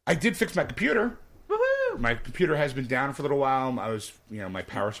 I did fix my computer. Woohoo! My computer has been down for a little while. I was, my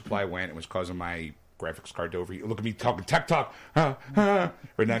power supply went. It was causing my graphics card to overheat. Look at me talking tech talk. Right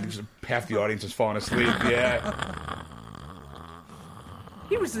now, just half the audience is falling asleep. Yeah.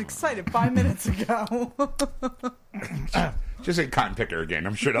 He was excited 5 minutes ago. Just say cotton picker again.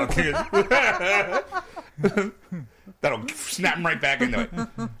 I'm sure that'll snap him right back into it.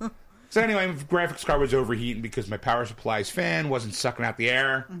 So anyway, my graphics card was overheating because my power supply's fan wasn't sucking out the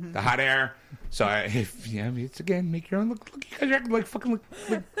air, the hot air. So it's again, make your own look. You guys are acting like fucking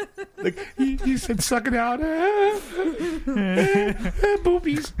like he said, suck it out,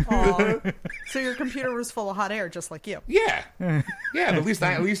 boobies. So your computer was full of hot air, just like you. Yeah. But at least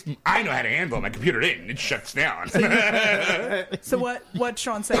I know how to handle it. My computer didn't. It shuts down. So what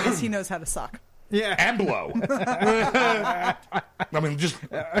Sean's saying is he knows how to suck. Yeah. And blow. I mean, just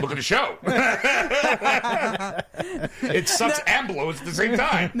look at the show. It sucks and blows at the same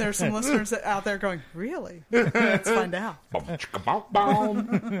time. There's some listeners out there going, really? Let's find out.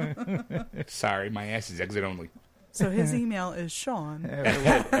 Sorry, my ass is exit only. So his email is Sean.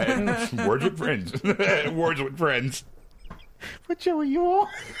 Words with friends. Words with friends. What show are you on?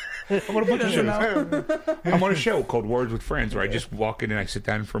 I'm on a show called Words with Friends where I just walk in and I sit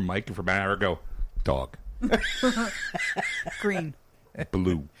down for Mike and for about an hour go, dog. Green.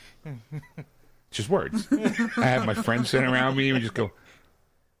 Blue. Just words. I have my friends sitting around me and we just go,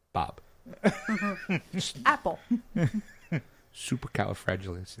 Bob. Apple.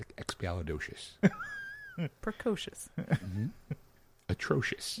 Supercalifragilisticexpialidocious. Precocious.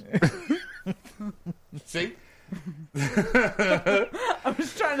 Atrocious. See? I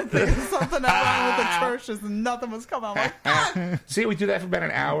was trying to think of something that rhymed with atrocious and nothing was coming. I'm like, See, we do that for about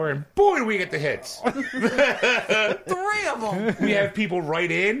an hour and boy, do we get the hits. 3 of them. We have people write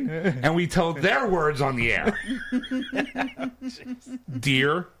in and we tell their words on the air.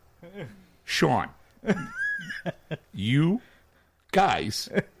 Dear Sean, you guys,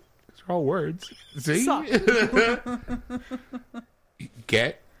 these are all words. See?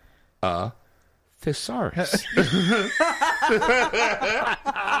 Get a thesaurus.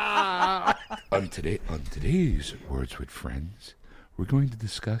 On today's Words with Friends, we're going to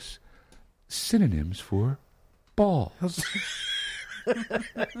discuss synonyms for balls.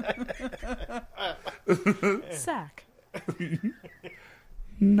 Sack.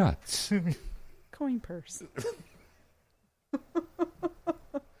 Nuts. Coin purse.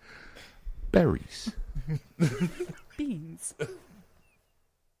 Berries. Beans.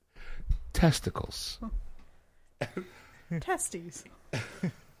 Testicles. Testes.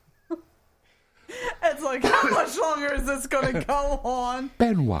 It's like, how much longer is this going to go on?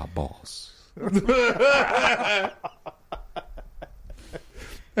 Benoit balls.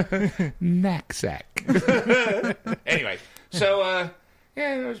 Knapsack. Anyway, so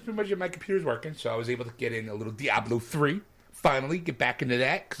that was pretty much it. My computer's working, so I was able to get in a little Diablo 3. Finally, get back into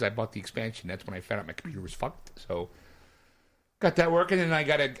that because I bought the expansion. That's when I found out my computer was fucked. So got that working, and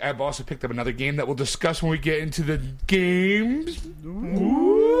I've also picked up another game that we'll discuss when we get into the games.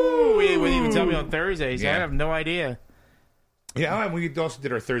 Ooh. we wouldn't even tell me on Thursday, so I Yeah. have no idea. Yeah, and we also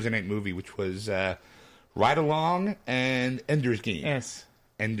did our Thursday night movie, which was Ride Along and Ender's Game. Yes.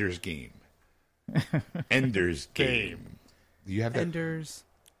 Ender's Game. Ender's Game. Do you have that? Ender's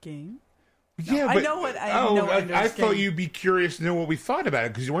Game. Yeah, I but, know what- I know Ender's I thought Game. you'd be curious to know what we thought about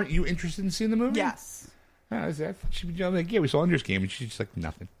it, because weren't you interested in seeing the movie? Yes. She'd be like, yeah, we saw Ender's Game, and she's just like,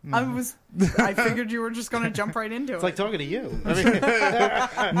 nothing. I figured you were just going to jump right into It's it. like talking to you.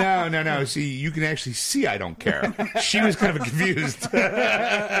 I mean, No. See, you can actually see I don't care. She was kind of confused.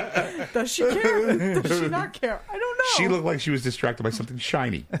 Does she care? Does she not care? I don't know. She looked like she was distracted by something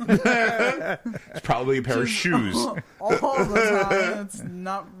shiny. It's probably a pair of shoes. all the time. It's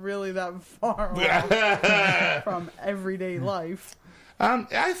not really that far away from everyday life.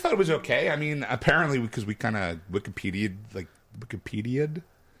 I thought it was okay. I mean, apparently because we kind of Wikipedia'd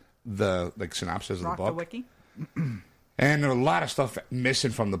the synopsis of Rock the the book, wiki. and there are a lot of stuff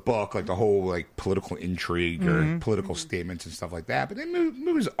missing from the book, like the whole like political intrigue or political statements and stuff like that. But the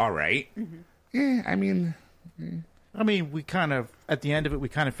movie was all right. Yeah, I mean, we kind of, at the end of it, we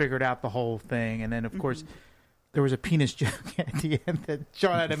kind of figured out the whole thing. And then, of course, there was a penis joke at the end that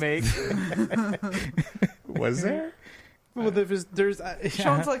Sean had to make. was there? Well, there's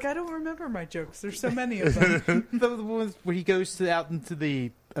Sean's like, I don't remember my jokes. There's so many of them. the ones where he goes out into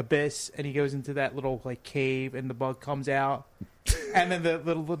the abyss and he goes into that little like cave and the bug comes out, and then the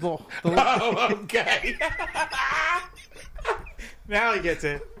little Oh, okay. now he gets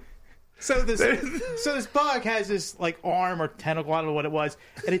it. So this bug has this like arm or tentacle, I don't know what it was,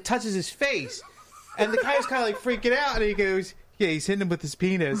 and it touches his face, and the guy's kind of like freaking out, and he goes, "Yeah, he's hitting him with his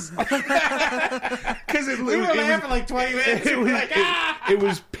penis." Because We were laughing like 20 minutes. We were like, it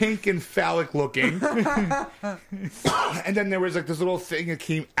was pink and phallic looking, and then there was like this little thing that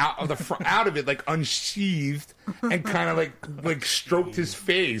came out of out of it, like unsheathed, and kind of like stroked his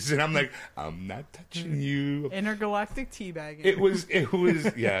face, and I'm like, I'm not touching you. Intergalactic teabagging. It was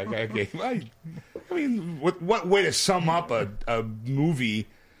yeah. Okay. I mean, what way to sum up a movie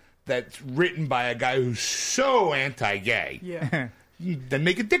that's written by a guy who's so anti-gay? Yeah. Then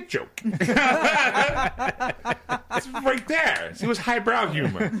make a dick joke. It's right there. It was highbrow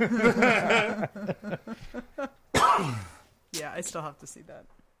humor. Yeah, I still have to see that.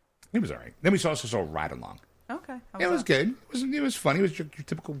 It was all right. Then we also saw Ride Along. Okay. How It was that? good. It was funny. It was your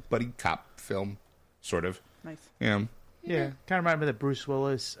typical buddy cop film, sort of. Nice. Yeah. yeah, kind of remember that Bruce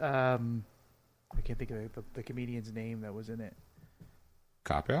Willis. I can't think of the comedian's name that was in it.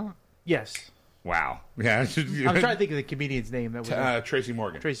 Cop out? Yes, Wow. Yeah. I'm trying to think of the comedian's name that was in it. Tracy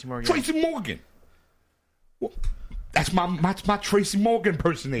Morgan. Tracy Morgan. Tracy Morgan. Well, that's my Tracy Morgan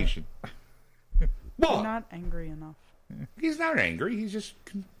impersonation. I'm What? not angry enough. He's not angry. He's just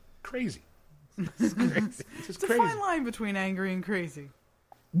crazy. It's crazy. It's just It's a crazy. fine line between angry and crazy.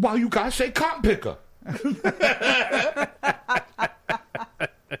 Why you gotta say cotton picker?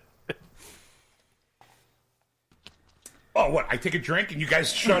 Oh, what? I take a drink and you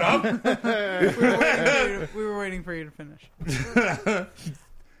guys shut up? We were waiting for you to finish.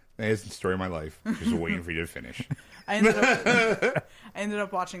 That's the story of my life. Just waiting for you to finish. I ended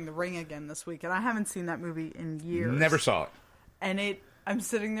up watching The Ring again this week, and I haven't seen that movie in years. Never saw it. And I'm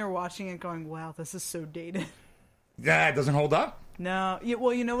sitting there watching it going, wow, this is so dated. Yeah, it doesn't hold up. No.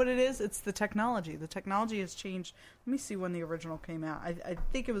 Well, you know what it is? It's the technology. The technology has changed. Let me see when the original came out. I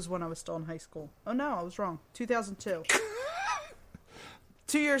think it was when I was still in high school. Oh, no, I was wrong. 2002.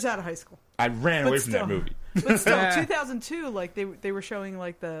 2 years out of high school. I ran away from that movie. But still, 2002, like, they were showing,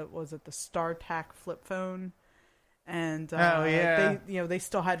 like, the StarTAC flip phone. And Oh, yeah. they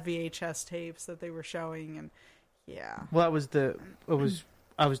still had VHS tapes that they were showing, and yeah. Well, I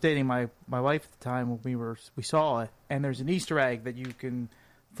was dating my wife at the time when we saw it, and there's an Easter egg that you can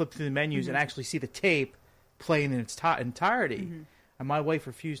flip through the menus and actually see the tape playing in its entirety. And my wife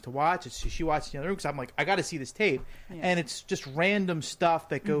refused to watch it, so she watched it in the room because I'm like, I got to see this tape. Yeah. And it's just random stuff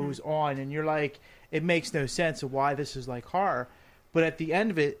that goes on, and you're like, it makes no sense of why this is like horror. But at the end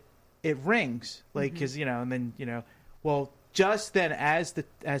of it, it rings, like, because and then well, just then as the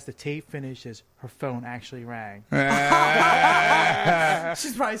tape finishes, her phone actually rang.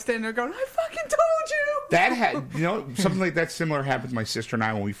 She's probably standing there going, I fucking told you! That had, something like that similar happened to my sister and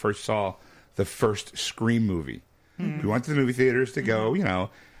I when we first saw the first Scream movie. We went to the movie theaters to go,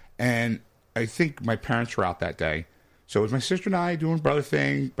 and I think my parents were out that day. So it was my sister and I doing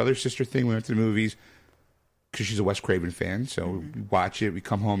brother-sister thing. We went to the movies because she's a Wes Craven fan. So we watch it. We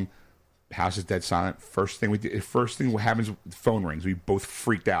come home. House is dead silent. First thing what happens, the phone rings. We both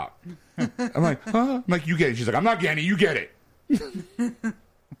freaked out. I'm like, huh? I'm like, you get it. She's like, I'm not getting it. You get it.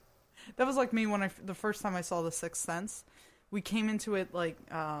 That was like me when the first time I saw The Sixth Sense. we came into it like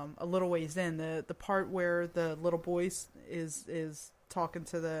a little ways in. The part where the little boy is talking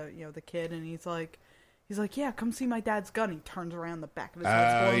to the kid, and he's like, yeah, come see my dad's gun. He turns around, the back of his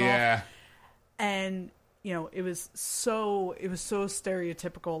head's blown off. And it was so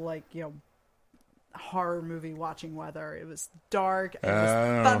stereotypical, like horror movie watching weather. It was dark, it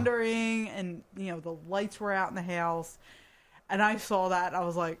was thundering, and the lights were out in the house. And I saw that, I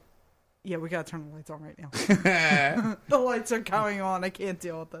was like, yeah, we gotta turn the lights on right now. The lights are going on. I can't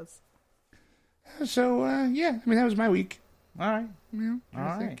deal with this. So yeah, I mean, that was my week. All right.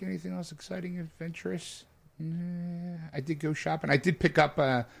 I think anything else exciting, adventurous? I did go shopping. I did pick up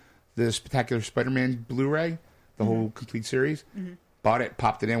the Spectacular Spider-Man Blu-ray, the whole complete series. Bought it,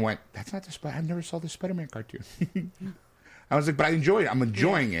 popped it in, went, that's not the Spider. I never saw the Spider-Man cartoon. I was like, but I enjoyed it. I'm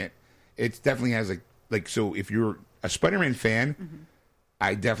enjoying it. It definitely has like so. If you're a Spider-Man fan,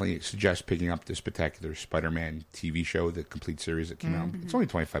 I definitely suggest picking up the Spectacular Spider-Man TV show, the complete series that came out. It's only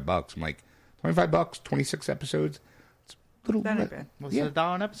 $25. I'm like, $25, 26 episodes. It's a little That ain't bad. What's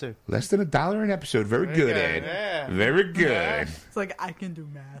 $1 an episode? less than $1 an episode. Very good, Ed. Yeah. Very good. It's like, I can do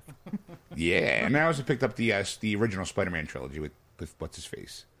math. Yeah, and I also picked up the original Spider-Man trilogy with what's his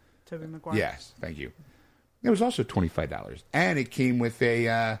face. Tobey Maguire. Yes, thank you. It was also $25, and it came with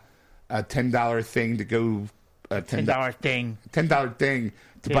a $10 thing to go. $10 thing. $10 thing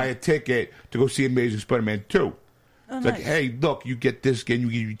to buy a ticket to go see Amazing Spider-Man 2. It's like, nice. hey, look, you get this, and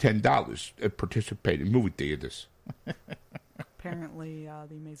we give you $10 to participate in movie theaters. Apparently,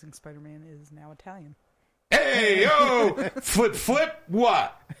 the Amazing Spider-Man is now Italian. Hey, yo, flip,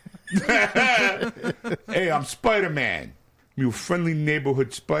 what? Hey, I'm Spider-Man. I'm your friendly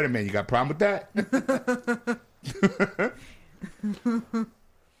neighborhood Spider-Man. You got a problem with that?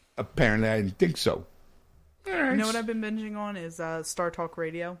 Apparently, I didn't think so. All right. You know what I've been binging on is Star Talk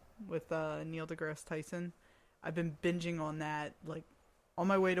Radio with Neil deGrasse Tyson. I've been binging on that, like, on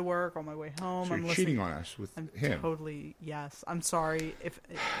my way to work, on my way home. So you're cheating on us with him. Totally, yes. I'm sorry. If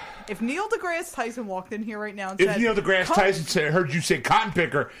Neil deGrasse Tyson walked in here right now and If said... Neil deGrasse Tyson heard you say cotton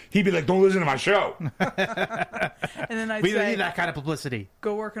picker, he'd be like, don't listen to my show. And then I'd We don't say, need that kind of publicity.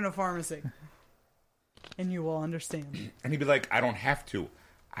 go work in a pharmacy. And you will understand. And he'd be like, I don't have to.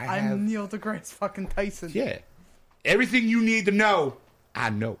 I'm Neil deGrasse fucking Tyson. Yeah. Everything you need to know, I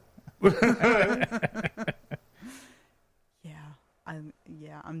know.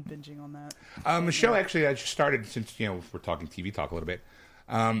 I'm binging on that. The show actually I just started since we're talking TV talk a little bit.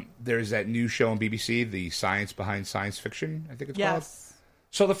 There's that new show on BBC, the Science Behind Science Fiction, I think it's called. Yes.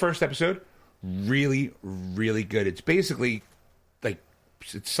 So the first episode, really, really good. It's basically like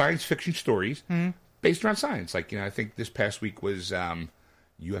it's science fiction stories based around science. Like I think this past week was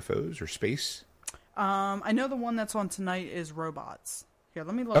UFOs or space. I know the one that's on tonight is robots. Here,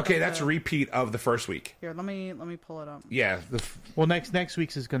 let me look. Okay, that's a repeat of the first week. Here, let me pull it up. Yeah. Well, next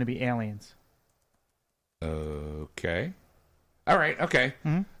week's is going to be aliens. Okay. All right. Okay.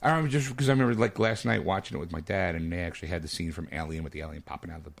 I remember just because I remember like last night watching it with my dad, and they actually had the scene from Alien with the alien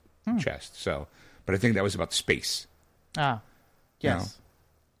popping out of the chest. So, but I think that was about space. Ah, yes.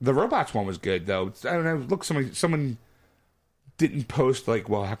 The robots one was good though. I don't know. Look, someone didn't post like,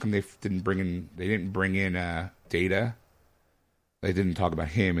 well, how come they didn't bring in Data? They didn't talk about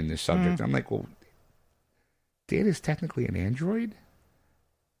him in this subject. I'm like, well, Data's technically an android.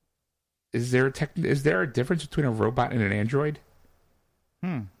 Is there a difference between a robot and an android?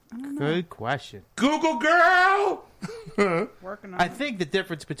 Good question. Google girl. Working on I it. think the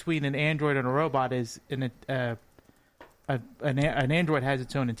difference between an android and a robot is an android has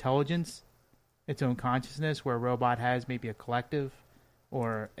its own intelligence, its own consciousness, where a robot has maybe a collective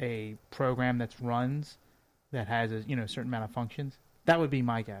or a program that runs that has a certain amount of functions. That would be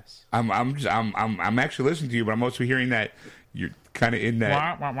my guess. I'm actually listening to you, but I'm also hearing that you're kind of in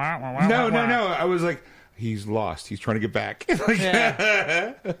that. No. I was like, he's lost. He's trying to get back.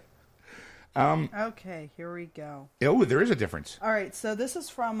 Okay, here we go. Oh, there is a difference. All right, so this is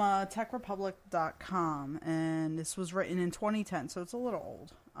from techrepublic.com, and this was written in 2010, so it's a little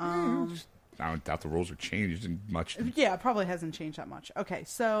old. I don't doubt the rules are changed much. Yeah, it probably hasn't changed that much. Okay,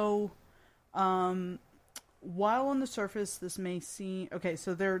 so while on the surface this may seem... Okay,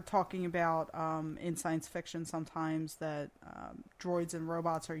 so they're talking about in science fiction sometimes that droids and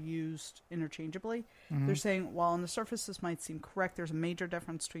robots are used interchangeably. They're saying, while on the surface this might seem correct, there's a major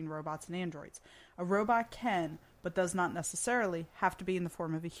difference between robots and androids. A robot can, but does not necessarily, have to be in the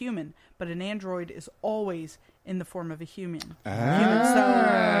form of a human, but an android is always in the form of a human.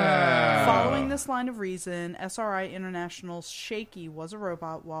 So, following this line of reason, SRI International's Shaky was a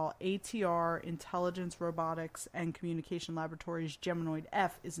robot, while ATR Intelligence Robotics and Communication Laboratories Geminoid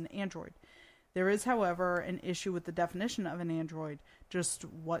F is an android. There is, however, an issue with the definition of an android. Just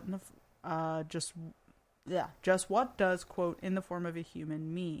what does, quote, in the form of a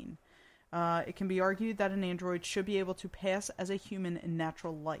human mean? It can be argued that an android should be able to pass as a human in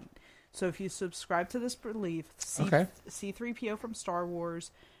natural light. So if you subscribe to this belief, C-3PO from Star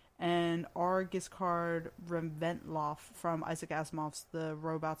Wars and R. Giscard Reventloff from Isaac Asimov's The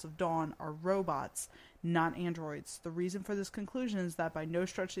Robots of Dawn are robots, not androids. The reason for this conclusion is that by no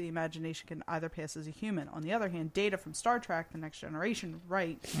stretch of the imagination can either pass as a human. On the other hand, Data from Star Trek, The Next Generation,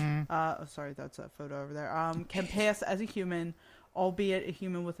 sorry, that's a photo over there, can pass as a human, albeit a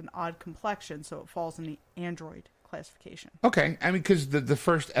human with an odd complexion, so it falls in the android classification. Okay, I mean, because the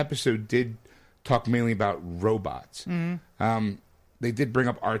first episode did talk mainly about robots. They did bring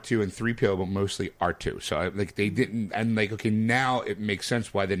up R2 and 3PO, but mostly R2. So they didn't, and okay, now it makes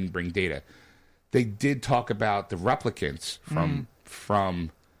sense why they didn't bring Data. They did talk about the replicants from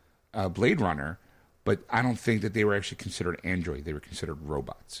Blade Runner, but I don't think that they were actually considered android. They were considered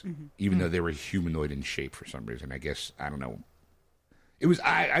robots, even though they were humanoid in shape for some reason. I guess, I don't know. It was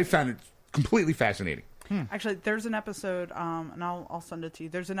I found it completely fascinating. Actually, there's an episode, and I'll send it to you.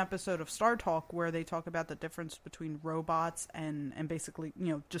 There's an episode of Star Talk where they talk about the difference between robots and basically,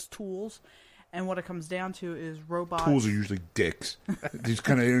 just tools. And what it comes down to is robots. Tools are usually dicks. Just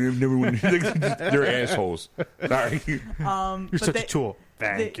kind of they're assholes. Sorry, You're such a tool.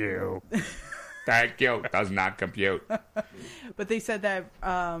 Thank you. Thank you. Does not compute. But they said that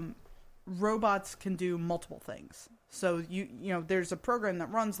robots can do multiple things. So there's a program that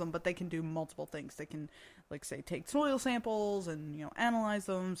runs them, but they can do multiple things. They can, like, say, take soil samples and analyze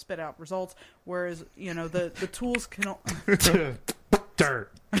them, spit out results. Whereas the tools can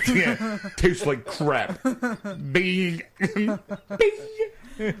dirt. Yeah, tastes like crap. Bing.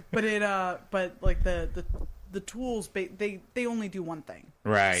 But like the tools, they only do one thing.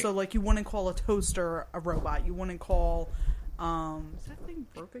 Right. So like you wouldn't call a toaster a robot. You wouldn't call. Is that thing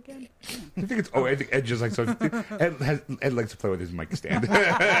broke again? I think it's. Oh, I think Ed just likes. Ed likes to play with his mic stand.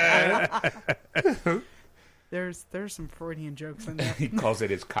 There's some Freudian jokes in there. He calls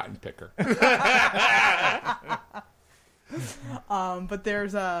it his cotton picker. But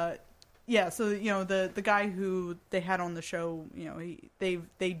there's so the guy who they had on the show,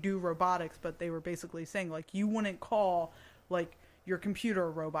 they do robotics, but they were basically saying, like, you wouldn't call, like, your computer a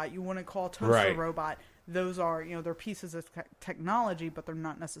robot, you wouldn't call a toaster a robot. Those are, they're pieces of technology, but they're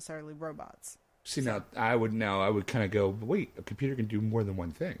not necessarily robots. See, now I would kind of go, wait, a computer can do more than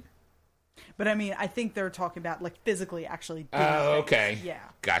one thing. But I mean, I think they're talking about, like, physically actually doing Oh, okay. Yeah.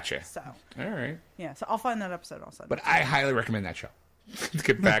 Gotcha. So. All right. Yeah, so I'll find that episode. I'll send But I highly recommend that show. Let's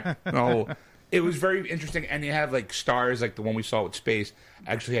get back. It was very interesting, and you have, like, stars, like the one we saw with Space,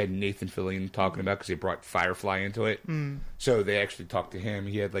 actually had Nathan Fillion talking about, because they brought Firefly into it. So they actually talked to him.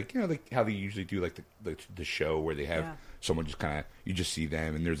 He had, like, like how they usually do, like, the show where they have someone just kind of, you just see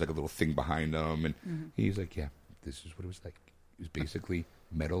them, and there's, like, a little thing behind them, and he's like, yeah, this is what it was like. It was basically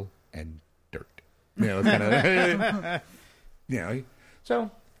metal and dirt. Kind of,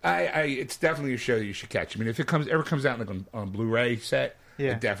 So it's definitely a show that you should catch. I mean, if it ever comes out, like, on Blu-ray set,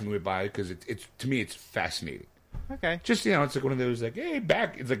 I definitely would buy it, because it's to me, it's fascinating. Okay. Just, it's like one of those, like, hey,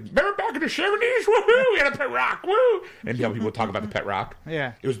 it's like, remember back in the 70s? Woohoo! We had a pet rock, woo! And people talk about the pet rock.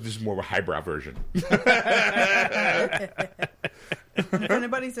 Yeah. It was just more of a highbrow version. If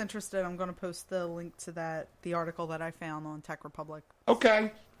anybody's interested, I'm going to post the link to the article that I found on Tech Republic.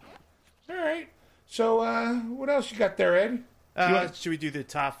 Okay. All right. So, what else you got there, Ed? Should we do the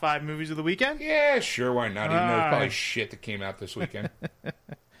top 5 movies of the weekend? Yeah, sure, why not? Even though it's probably shit that came out this weekend.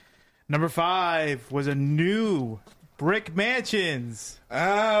 Number 5 was a new Brick Mansions.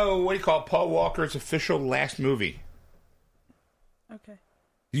 Oh, what do you call it? Paul Walker's official last movie. Okay.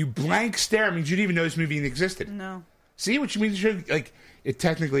 You blank stare means you didn't even know this movie even existed. No. See what you mean? Like, it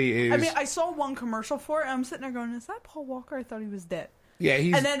technically is. I mean, I saw one commercial for it, and I'm sitting there going, is that Paul Walker? I thought he was dead. Yeah,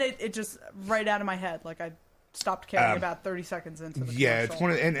 and then it just, right out of my head, like, I stopped caring about 30 seconds into the commercial. Yeah, it's one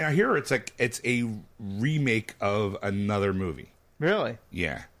of, and I hear it's a remake of another movie. Really?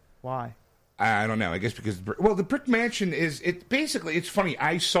 Yeah. Why? I don't know. I guess because, well, the Brick Mansion is, basically, it's funny.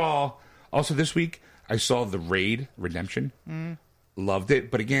 I saw, also this week, I saw The Raid Redemption. Loved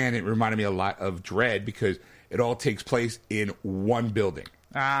it. But again, it reminded me a lot of Dread, because it all takes place in one building.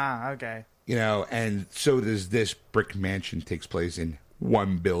 Ah, okay. And so does this. Brick Mansion takes place in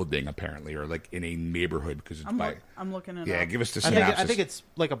one building, apparently, or like in a neighborhood, because it's I'm looking at it. Yeah, give us the synopsis. I think it's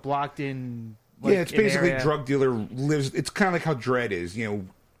like a blocked in. Like, it's basically area. Drug dealer lives. It's kind of like how Dread is.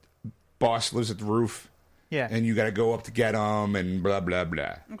 Boss lives at the roof, Yeah. And you got to go up to get them and blah, blah,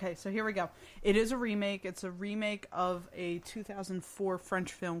 blah. Okay, so here we go. It is a remake. It's a remake of a 2004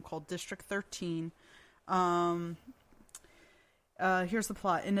 French film called District 13. Here's the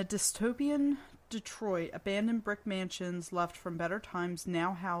plot. In a dystopian Detroit, abandoned brick mansions left from better times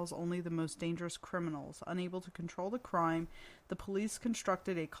now house only the most dangerous criminals. Unable to control the crime, the police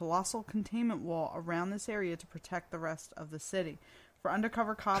constructed a colossal containment wall around this area to protect the rest of the city. For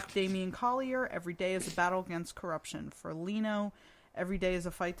undercover cop Damien Collier, every day is a battle against corruption. For Lino, every day is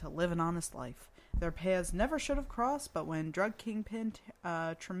a fight to live an honest life. Their paths never should have crossed, but when drug kingpin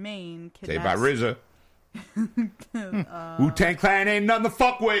Tremaine Say by kidnaps... RZA. Wu-Tang Clan ain't nothing to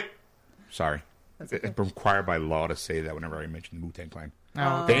fuck with. Sorry. It's required by law to say that whenever I mention the Wu-Tang Clan.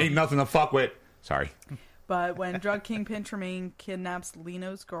 They ain't nothing to fuck with. Sorry. But when drug kingpin Tremaine kidnaps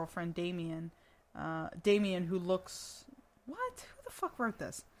Lino's girlfriend, Damien, who looks... What? Who the fuck wrote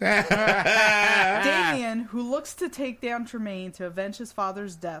this? Damien, who looks to take down Tremaine to avenge his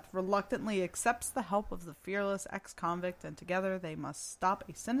father's death, reluctantly accepts the help of the fearless ex-convict, and together they must stop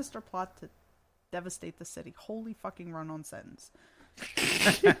a sinister plot to devastate the city. Holy fucking run-on sentence.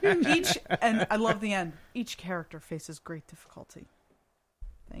 And I love the end. Each character faces great difficulty.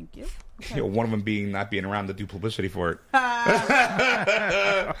 Thank you. Okay. You know, one of them being not being around to do publicity for it.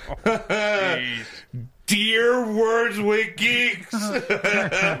 Dear Words with Geeks.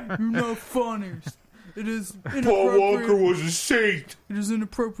 You're not funny. It is inappropriate. Paul Walker was a saint. It is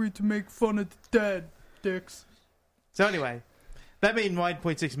inappropriate to make fun of the dead, dicks. So anyway, that made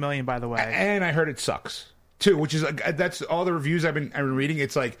 $9.6 million, by the way. And I heard it sucks too, which is like, that's all the reviews I've been reading.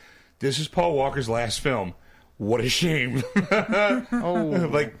 It's like, this is Paul Walker's last film. What a shame.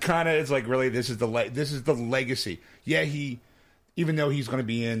 Like kind of, it's like, really, this is the legacy. Yeah, even though he's going to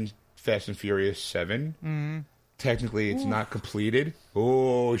be in Fast and Furious 7, technically it's not completed.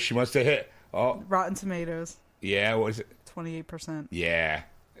 Oh, she must have hit. Oh, Rotten Tomatoes. Yeah, what is it? 28%. Yeah,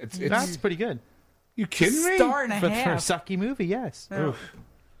 That's pretty good. You kidding me? Star and a For a half. sucky movie, yes. Yeah.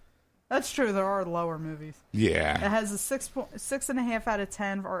 That's true. There are lower movies. Yeah. It has a 6.5 out of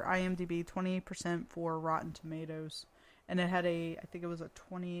 10 for IMDb, 28% for Rotten Tomatoes, and it had I think it was a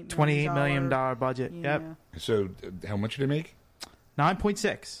 $28 million budget. Yeah. Yep. So, how much did it make?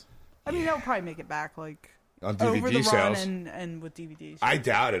 9.6. I mean, they'll probably make it back like On DVD over the sales. run and with DVDs. I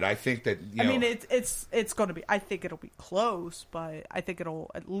doubt it. I think that I mean, it's going to be. I think it'll be close, but I think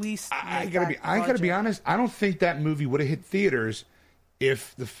it'll at least. I gotta be honest. I don't think that movie would have hit theaters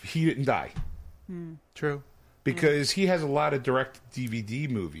if he didn't die. True. Because he has a lot of direct DVD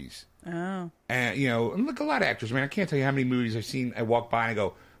movies. Oh. And, and look, a lot of actors, man. I can't tell you how many movies I've seen. I walk by and I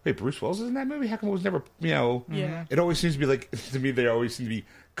go, wait, Bruce Willis is in that movie? How come it was never, Yeah. It always seems to be like, to me, they always seem to be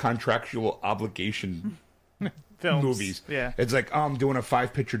contractual obligation Films. movies. Yeah. It's like, I'm doing a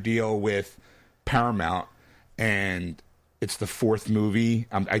 5-picture deal with Paramount, and it's the 4th movie.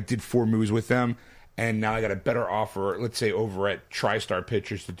 I did 4 movies with them, and now I got a better offer, let's say over at TriStar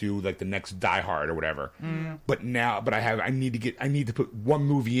Pictures to do like the next Die Hard or whatever. But I need to put one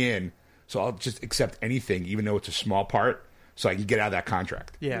movie in, so I'll just accept anything, even though it's a small part, so I can get out of that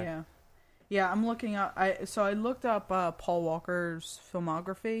contract. Yeah. I'm looking up. I looked up Paul Walker's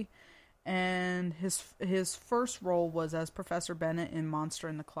filmography, and his first role was as Professor Bennett in Monster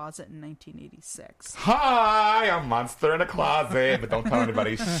in the Closet in 1986. Hi, I'm Monster in the Closet, but don't tell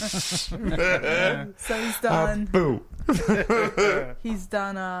anybody. So he's done. Boo. He's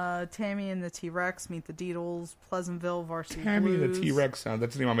done Tammy and the T-Rex, Meet the Deedles, Pleasantville, Varsity Tammy Blues. and the T-Rex sound.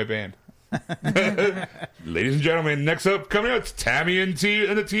 That's the name of my band. Ladies and gentlemen, next up coming out, it's Tammy and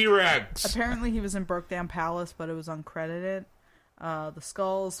the T-Rex. Apparently, he was in Broke Down Palace, but it was uncredited. The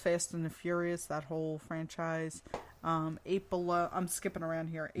Skulls, Fast and the Furious, that whole franchise. 8 Below. I'm skipping around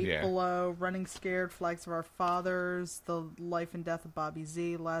here. 8 Below, Running Scared, Flags of Our Fathers, The Life and Death of Bobby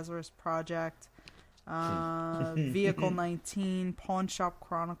Z, Lazarus Project, Vehicle 19, Pawn Shop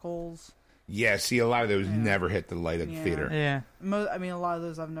Chronicles. Yeah, see, a lot of those never hit the light of the theater. Yeah. I mean, a lot of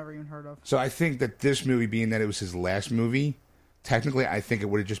those I've never even heard of. So I think that this movie, being that it was his last movie, technically I think it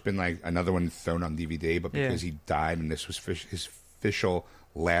would have just been like another one thrown on DVD, but because he died and this was his official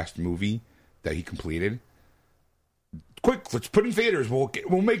last movie that he completed, quick, let's put in theaters. We'll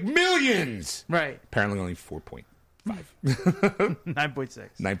make millions. Right. Apparently only 4.5. 9.6.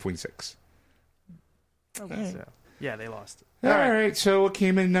 9.6. So, yeah, they lost. All right, so what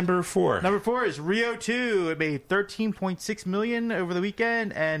came in number 4? Number 4 is Rio 2. It made $13.6 million over the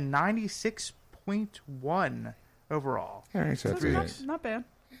weekend and 96.1 overall. All right, so that's Not bad.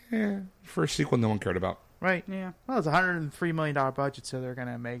 Yeah, first sequel no one cared about. Right. Yeah. Well, it's a $103 million budget, so they're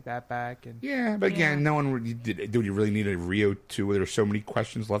gonna make that back. And Yeah, but again, Yeah. no one really did. Do you really need a Rio 2 where there's so many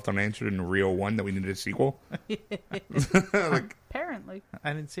questions left unanswered in Rio 1 that we needed a sequel? Apparently.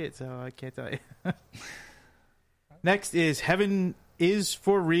 I didn't see it, so I can't tell you. Next is Heaven is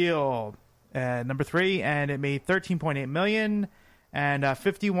for Real, number 3, and it made $13.8 million and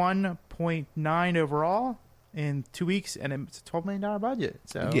 51.9 overall in 2 weeks, and it's a $12 million budget.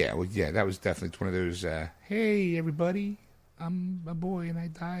 So Yeah, that was definitely one of those, hey, everybody, I'm a boy and I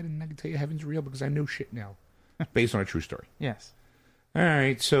died, and I can tell you heaven's real because I know shit now. Based on a true story. yes. All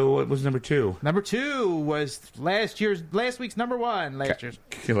right, so what was number 2? Number 2 was last week's number 1. Last year's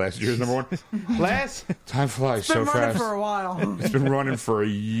number 1? Last Time flies It's been so running fast. for a while. It's been running for a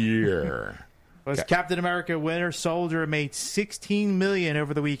year. was Captain America Winter Soldier. Made $16 million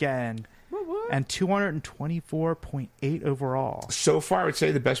over the weekend. And 224.8 overall. So far, I would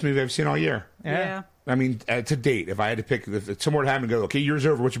say the best movie I've seen all year. Yeah. I mean, to date, if I had to pick, if someone had to go, okay, year's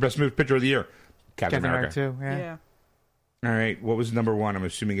over, what's your best movie picture of the year? Captain America. too. Yeah. All right, what was number 1? I'm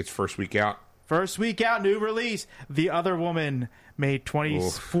assuming it's first week out. First week out, new release. The Other Woman made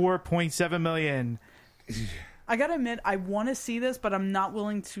 $24.7 million. I gotta admit, I want to see this, but I'm not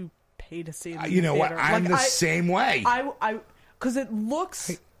willing to pay to see it. In You the know what? theater. I'm the same way. Because it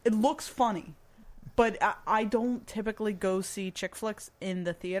looks funny, but I don't typically go see chick flicks in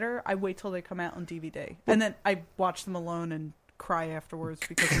the theater. I wait till they come out on DVD, and then I watch them alone and cry afterwards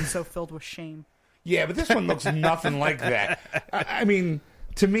because I'm so filled with shame. Yeah, but this one looks nothing like that. I mean,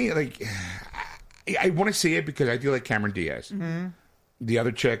 to me, like, I want to see it because I do like Cameron Diaz. Mm-hmm. The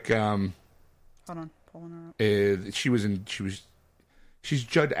other chick, Hold on, pulling her up. she's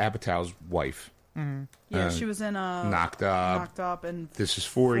Judd Apatow's wife. Mm-hmm. Yeah, she was in Knocked Up, and This is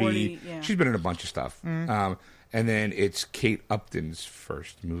 40. Yeah. She's been in a bunch of stuff. And then it's Kate Upton's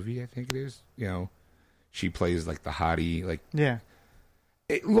first movie, I think it is. You know, she plays like the hottie. Like, Yeah.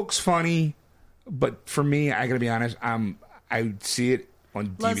 it looks funny, but for me, I gotta be honest, I see it on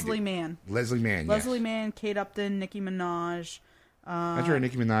DVD. Leslie Mann. Leslie Mann, Leslie Mann, Kate Upton, Nicki Minaj. That's right,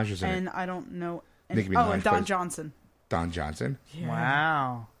 Nicki Minaj is in And it. I don't know. Nicki Minaj and Don plays- Johnson. Don Johnson.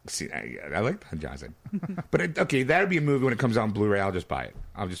 Wow. See, I like Don Johnson. But okay, that would be a movie when it comes out on Blu-ray. I'll just buy it.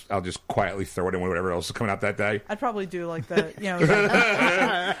 I'll just quietly throw it in with whatever else is coming out that day. I'd probably do like the,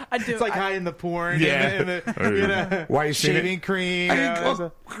 I'd do It's like hiding the porn. Yeah. And the, you know, Why you seeing shaving it? cream. I you think,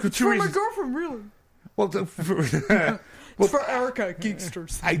 know, for two for my reasons. girlfriend, really. Well, It's for Erica,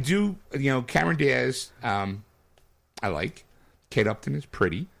 Geeksters. I do. You know, Cameron Diaz. I like. Kate Upton is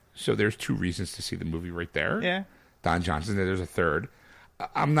pretty. So there's 2 reasons to see the movie right there. Yeah. Don Johnson. There's a third.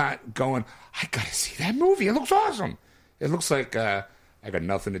 I'm not going, I gotta see that movie. It looks awesome. It looks like I got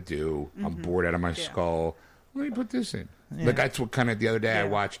nothing to do. I'm bored out of my skull. Let me put this in. Like that's what kind of the other day I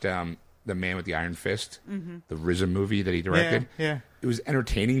watched The Man with the Iron Fist, the RZA movie that he directed. Yeah. It was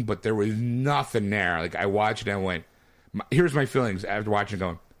entertaining, but there was nothing there. Like I watched it and I went, here's my feelings after watching it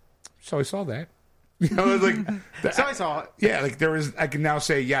going, so I saw that. You know, it was like So I saw it. Yeah, like there was I can now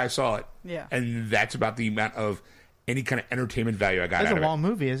say, yeah, I saw it. Yeah. And that's about the amount of any kind of entertainment value I got It's out a of long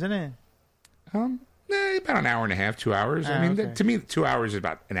movie, isn't it? it. About an hour and a half, 2 hours. I mean, okay. to me, 2 hours is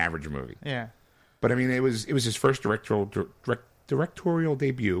about an average movie. Yeah. But I mean, it was his first directorial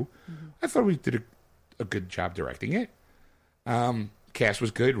debut. I thought we did a good job directing it. Cast was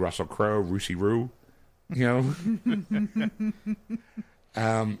good. Russell Crowe, Lucy Rue, you know.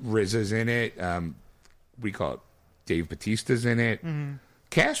 RZA's in it. We call it Dave Bautista's in it.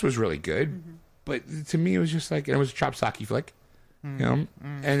 Cast was really good, but to me, it was just like it was a Chopsaki flick, you know.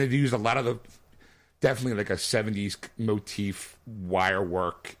 And it used a lot of the definitely like a 70s motif, wire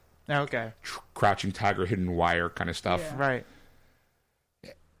work, Okay. Crouching Tiger, Hidden Wire kind of stuff. Yeah. Right.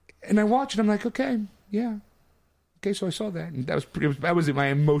 And I watched it. I'm like, okay, yeah. Okay, so I saw that. And that was my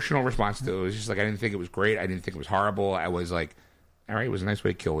emotional response to it. It was just like, I didn't think it was great. I didn't think it was horrible. I was like, all right, it was a nice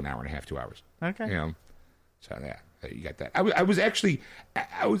way to kill an hour and a half, 2 hours. Okay. You know? So, yeah, you got that. I was actually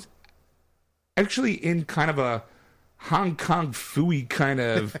in kind of a Hong Kong Phooey kind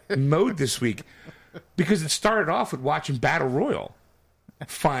of mode this week because it started off with watching Battle Royal.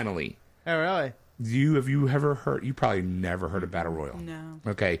 Finally. Oh, really? Have you ever heard? You probably never heard of Battle Royal. No.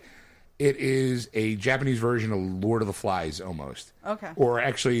 Okay. It is a Japanese version of Lord of the Flies, almost. Okay. Or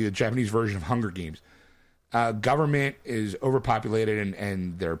actually, the Japanese version of Hunger Games. Government is overpopulated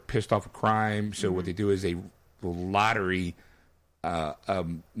and they're pissed off with crime. So what they do is they lottery a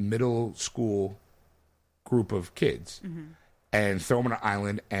middle school group of kids and throw them on an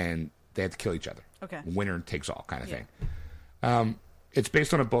island and they have to kill each other. Okay. Winner takes all kind of thing. It's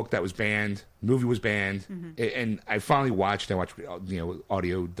based on a book that was banned. The movie was banned, and I finally watched. I watched,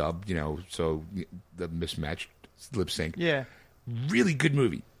 audio dub, so the mismatched lip sync. Yeah. Really good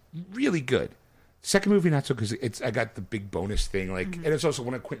movie. Really good. Second movie, not so, because I got the big bonus thing, and it's also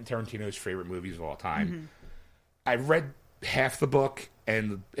one of Quentin Tarantino's favorite movies of all time. I read half the book,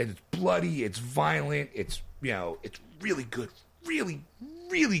 and it's bloody, it's violent, it's it's really good, really,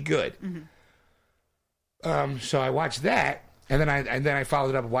 really good. So I watched that. And then I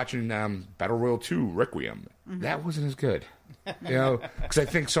followed it up watching Battle Royale 2 Requiem. That wasn't as good, because I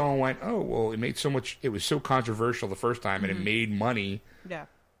think someone went, "Oh, well, it was so controversial the first time, and it made money. Yeah.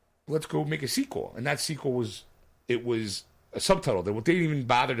 Let's go make a sequel." And that sequel was a subtitle. They didn't even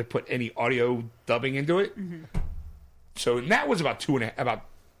bother to put any audio dubbing into it. So and that was about 2 hours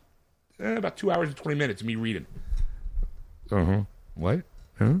and 20 minutes of me reading. What?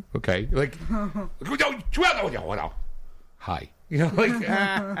 Huh? Okay. Like, hi.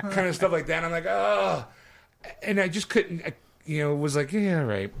 Kind of stuff like that. I'm like, oh. And I just couldn't, was like, yeah,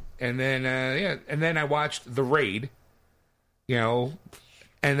 right. And then, and then I watched The Raid, and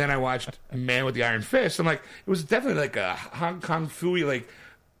then I watched Man with the Iron Fist. I'm like, it was definitely like a Hong Kong Phooey, like,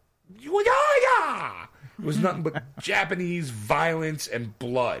 yeah. It was nothing but Japanese violence and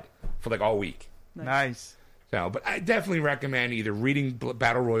blood for like all week. Nice. So, but I definitely recommend either reading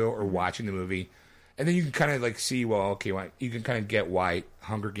Battle Royale or watching the movie. And then you can kind of like see, you can kind of get why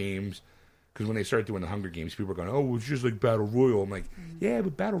Hunger Games, because when they started doing the Hunger Games, people were going, "Oh, it's just like Battle Royale." I'm like, yeah,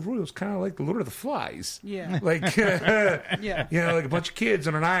 but Battle Royale is kind of like the Lord of the Flies. Yeah. Like, like a bunch of kids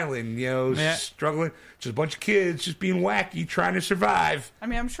on an island, struggling. Just a bunch of kids just being wacky, trying to survive. I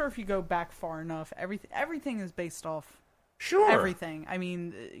mean, I'm sure if you go back far enough, everything is based off. Sure. Everything. I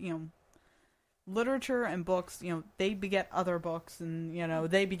mean, literature and books, they beget other books, and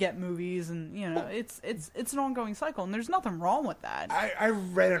they beget movies, and it's an ongoing cycle, and there's nothing wrong with that. I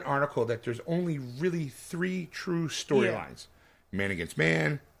read an article that there's only really 3 true storylines: man against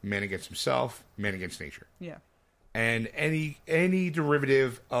man, man against himself, man against nature. Yeah. And any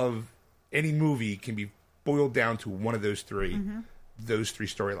derivative of any movie can be boiled down to one of those 3, those 3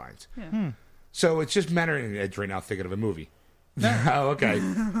 storylines. Yeah. So it's just matter. Ed's right now thinking of a movie. Oh, okay.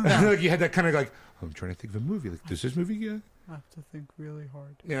 Like you had that kind of like, I'm trying to think of a movie. Like, does this movie get? I have to think really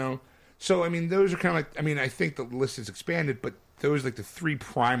hard. So I mean, those are kind of like. I mean, I think the list is expanded, but those are like the 3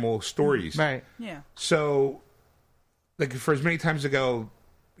 primal stories. Right. Yeah. So, like for as many times ago,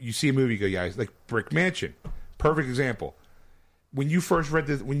 you see a movie, you go, yeah, like Brick Mansion, perfect example. When you first read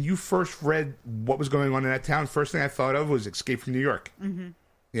what was going on in that town, first thing I thought of was Escape from New York.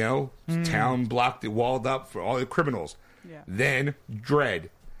 Town blocked, walled up for all the criminals. Yeah. Then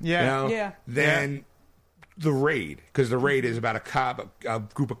Dread. Yeah. Then The Raid, because The Raid is about a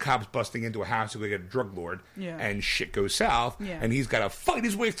group of cops busting into a house to go get a drug lord, and shit goes south, and he's got to fight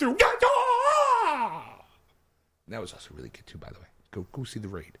his way through. That was also really good too, by the way. Go see The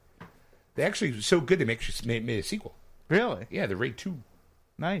Raid. They actually were so good they made a sequel. Really? Yeah, The Raid 2.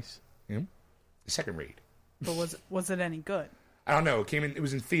 Nice. The second Raid. But was it any good? I don't know. It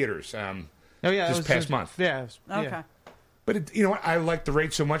was in theaters. This past month. Yeah. Okay. But you know what? I like The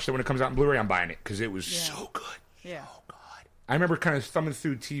Raid so much that when it comes out in Blu-ray, I'm buying it because it was so good. Yeah. So good. I remember kind of thumbing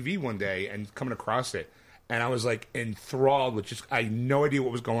through TV one day and coming across it, and I was like enthralled with just I had no idea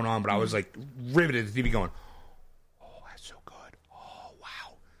what was going on, but I was like riveted at the TV, going, "Oh, that's so good! Oh,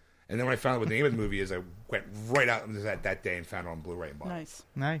 wow!" And then when I found out what the name of the movie is, I went right out that day and found it on Blu-ray and bought it.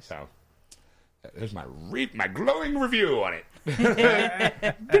 Nice. So there's my glowing review on it.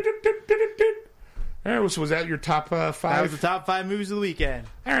 All right, so was that your top 5? That was the top 5 movies of the weekend.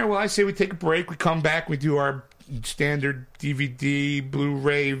 All right, well, I say we take a break. We come back. We do our standard DVD,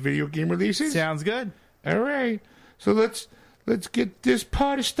 Blu-ray, video game releases. Sounds good. All right. So let's get this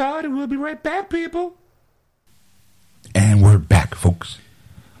party started. We'll be right back, people. And we're back, folks.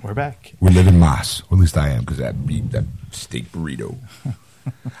 We're back. We're living Moss. Or at least I am, because that steak burrito.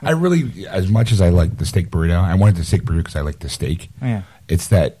 I really, as much as I like the steak burrito, I wanted the steak burrito because I like the steak. Yeah. It's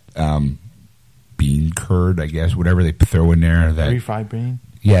that bean curd, I guess, whatever they throw in there. That refried bean?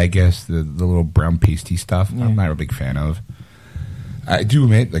 Yeah, I guess the little brown pasty stuff. Yeah. I'm not a big fan of. I do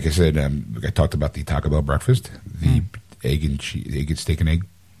admit, like I said, I talked about the Taco Bell breakfast, the egg and steak and egg.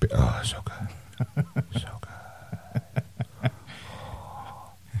 Oh, so good, so good.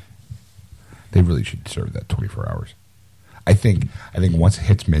 They really should serve that 24 hours. I think once it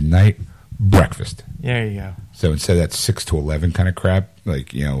hits midnight, breakfast. There you go. So instead of that 6 to 11 kind of crap,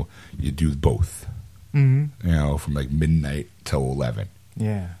 like you do both. Mm-hmm. From like midnight till 11.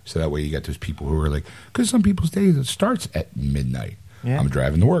 Yeah. So that way you got those people who are like, because some people's days it starts at midnight. Yeah. I'm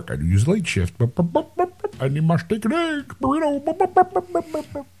driving to work. I do use late shift. I need my steak and egg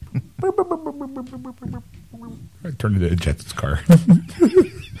burrito. I turned into a Jetsons car.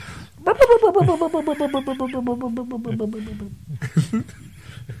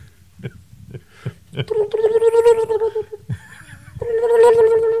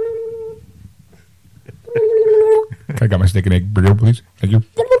 I got my steak and egg burrito, please. Thank you.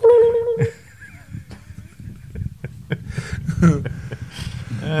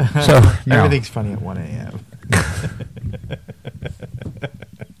 So now, everything's funny at 1 a.m.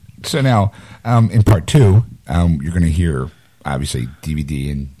 So now, in part 2, you're going to hear obviously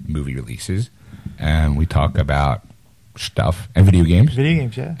DVD and movie releases, and we talk about stuff and video games. Video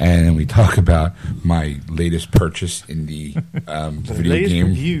games, yeah. And then we talk about my latest purchase in the video latest game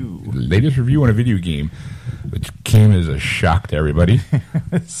review. Latest review on a video game, which came as a shock to everybody.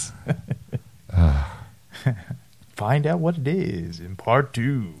 Find out what it is in part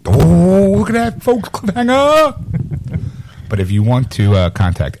 2. Oh, look at that, folks! Cliffhanger. But if you want to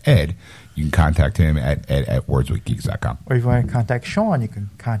contact Ed, you can contact him at wordswithgeeks.com. Or if you want to contact Sean, you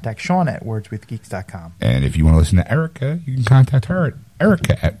can contact Sean at wordswithgeeks.com. And if you want to listen to Erica, you can contact her at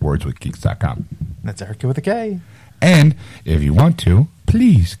Erica at wordswithgeeks.com. That's Erica with a K. And if you want to,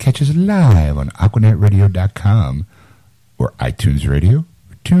 please catch us live on AquanetRadio.com or iTunes Radio,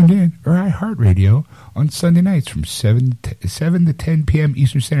 TuneIn, or iHeartRadio on Sunday nights from 7 to 10 p.m.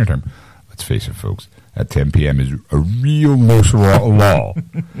 Eastern Standard Time. Let's face it, folks, at 10 p.m. is a real loose law.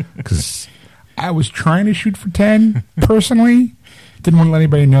 Because I was trying to shoot for 10, personally. Didn't want to let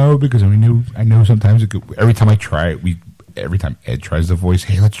anybody know because I know sometimes every time I try it, every time Ed tries the voice,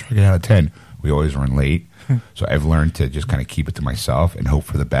 hey, let's try to get out of 10, we always run late. So I've learned to just kind of keep it to myself and hope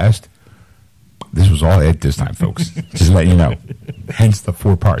for the best. This was all Ed this time, folks. Just letting you know. Hence the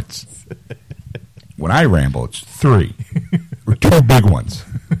 4 parts. When I ramble, it's 3 or 2 big ones.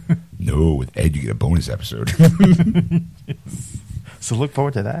 No, with Ed, you get a bonus episode. So look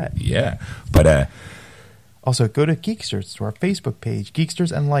forward to that. Yeah. But also, go to Geeksters, to our Facebook page,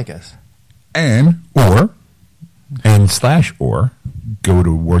 Geeksters, and like us. or go to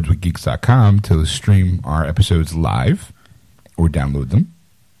wordswithgeeks.com to stream our episodes live or download them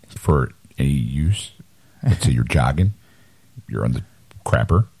for any use. Let's say you're jogging, you're on the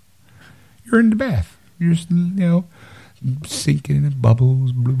crapper, you're in the bath, you're just, sinking in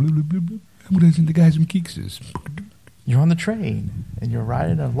bubbles, blah, blah, blah, blah, blah. I'm going to listen to guys from Geeksters. You're on the train, and you're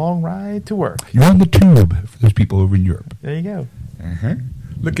riding a long ride to work. You're on the tube for those people over in Europe. There you go. Uh-huh.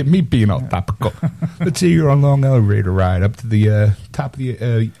 Look at me being all topical. Let's say you're on a long elevator ride up to the top of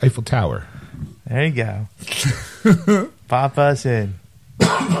the Eiffel Tower. There you go. Pop us in.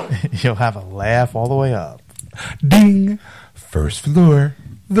 You'll have a laugh all the way up. Ding! First floor,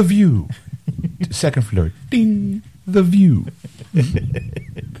 the view. Second floor, ding! The view.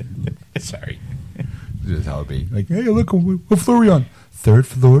 Sorry. This is how it'll be. Like, hey, look, what floor are we on? 3rd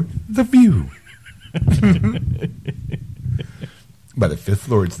floor, the view. By the 5th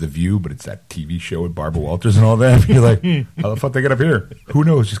floor, it's the view, but it's that TV show with Barbara Walters and all that. You're like, how the fuck they get up here? Who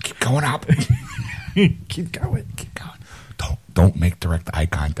knows? Just keep going up. Keep going. Keep going. Don't make direct eye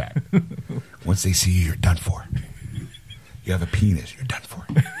contact. Once they see you, you're done for. You have a penis, you're done for.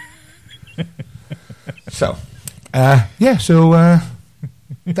 So, that's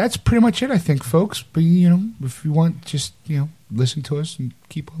pretty much it, I think, folks. But, if you want, just, listen to us and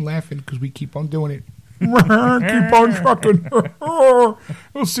keep on laughing because we keep on doing it. Keep on trucking.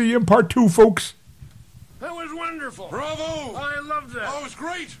 We'll see you in part 2, folks. That was wonderful. Bravo! I loved that. Oh, it was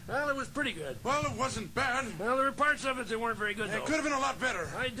great. Well, it was pretty good. Well, it wasn't bad. Well, there were parts of it that weren't very good, though. It could have been a lot better.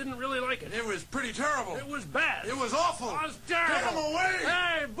 I didn't really like it. It was pretty terrible. It was bad. It was awful. It was terrible. Get him away!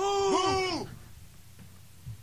 Hey, boo! Boo!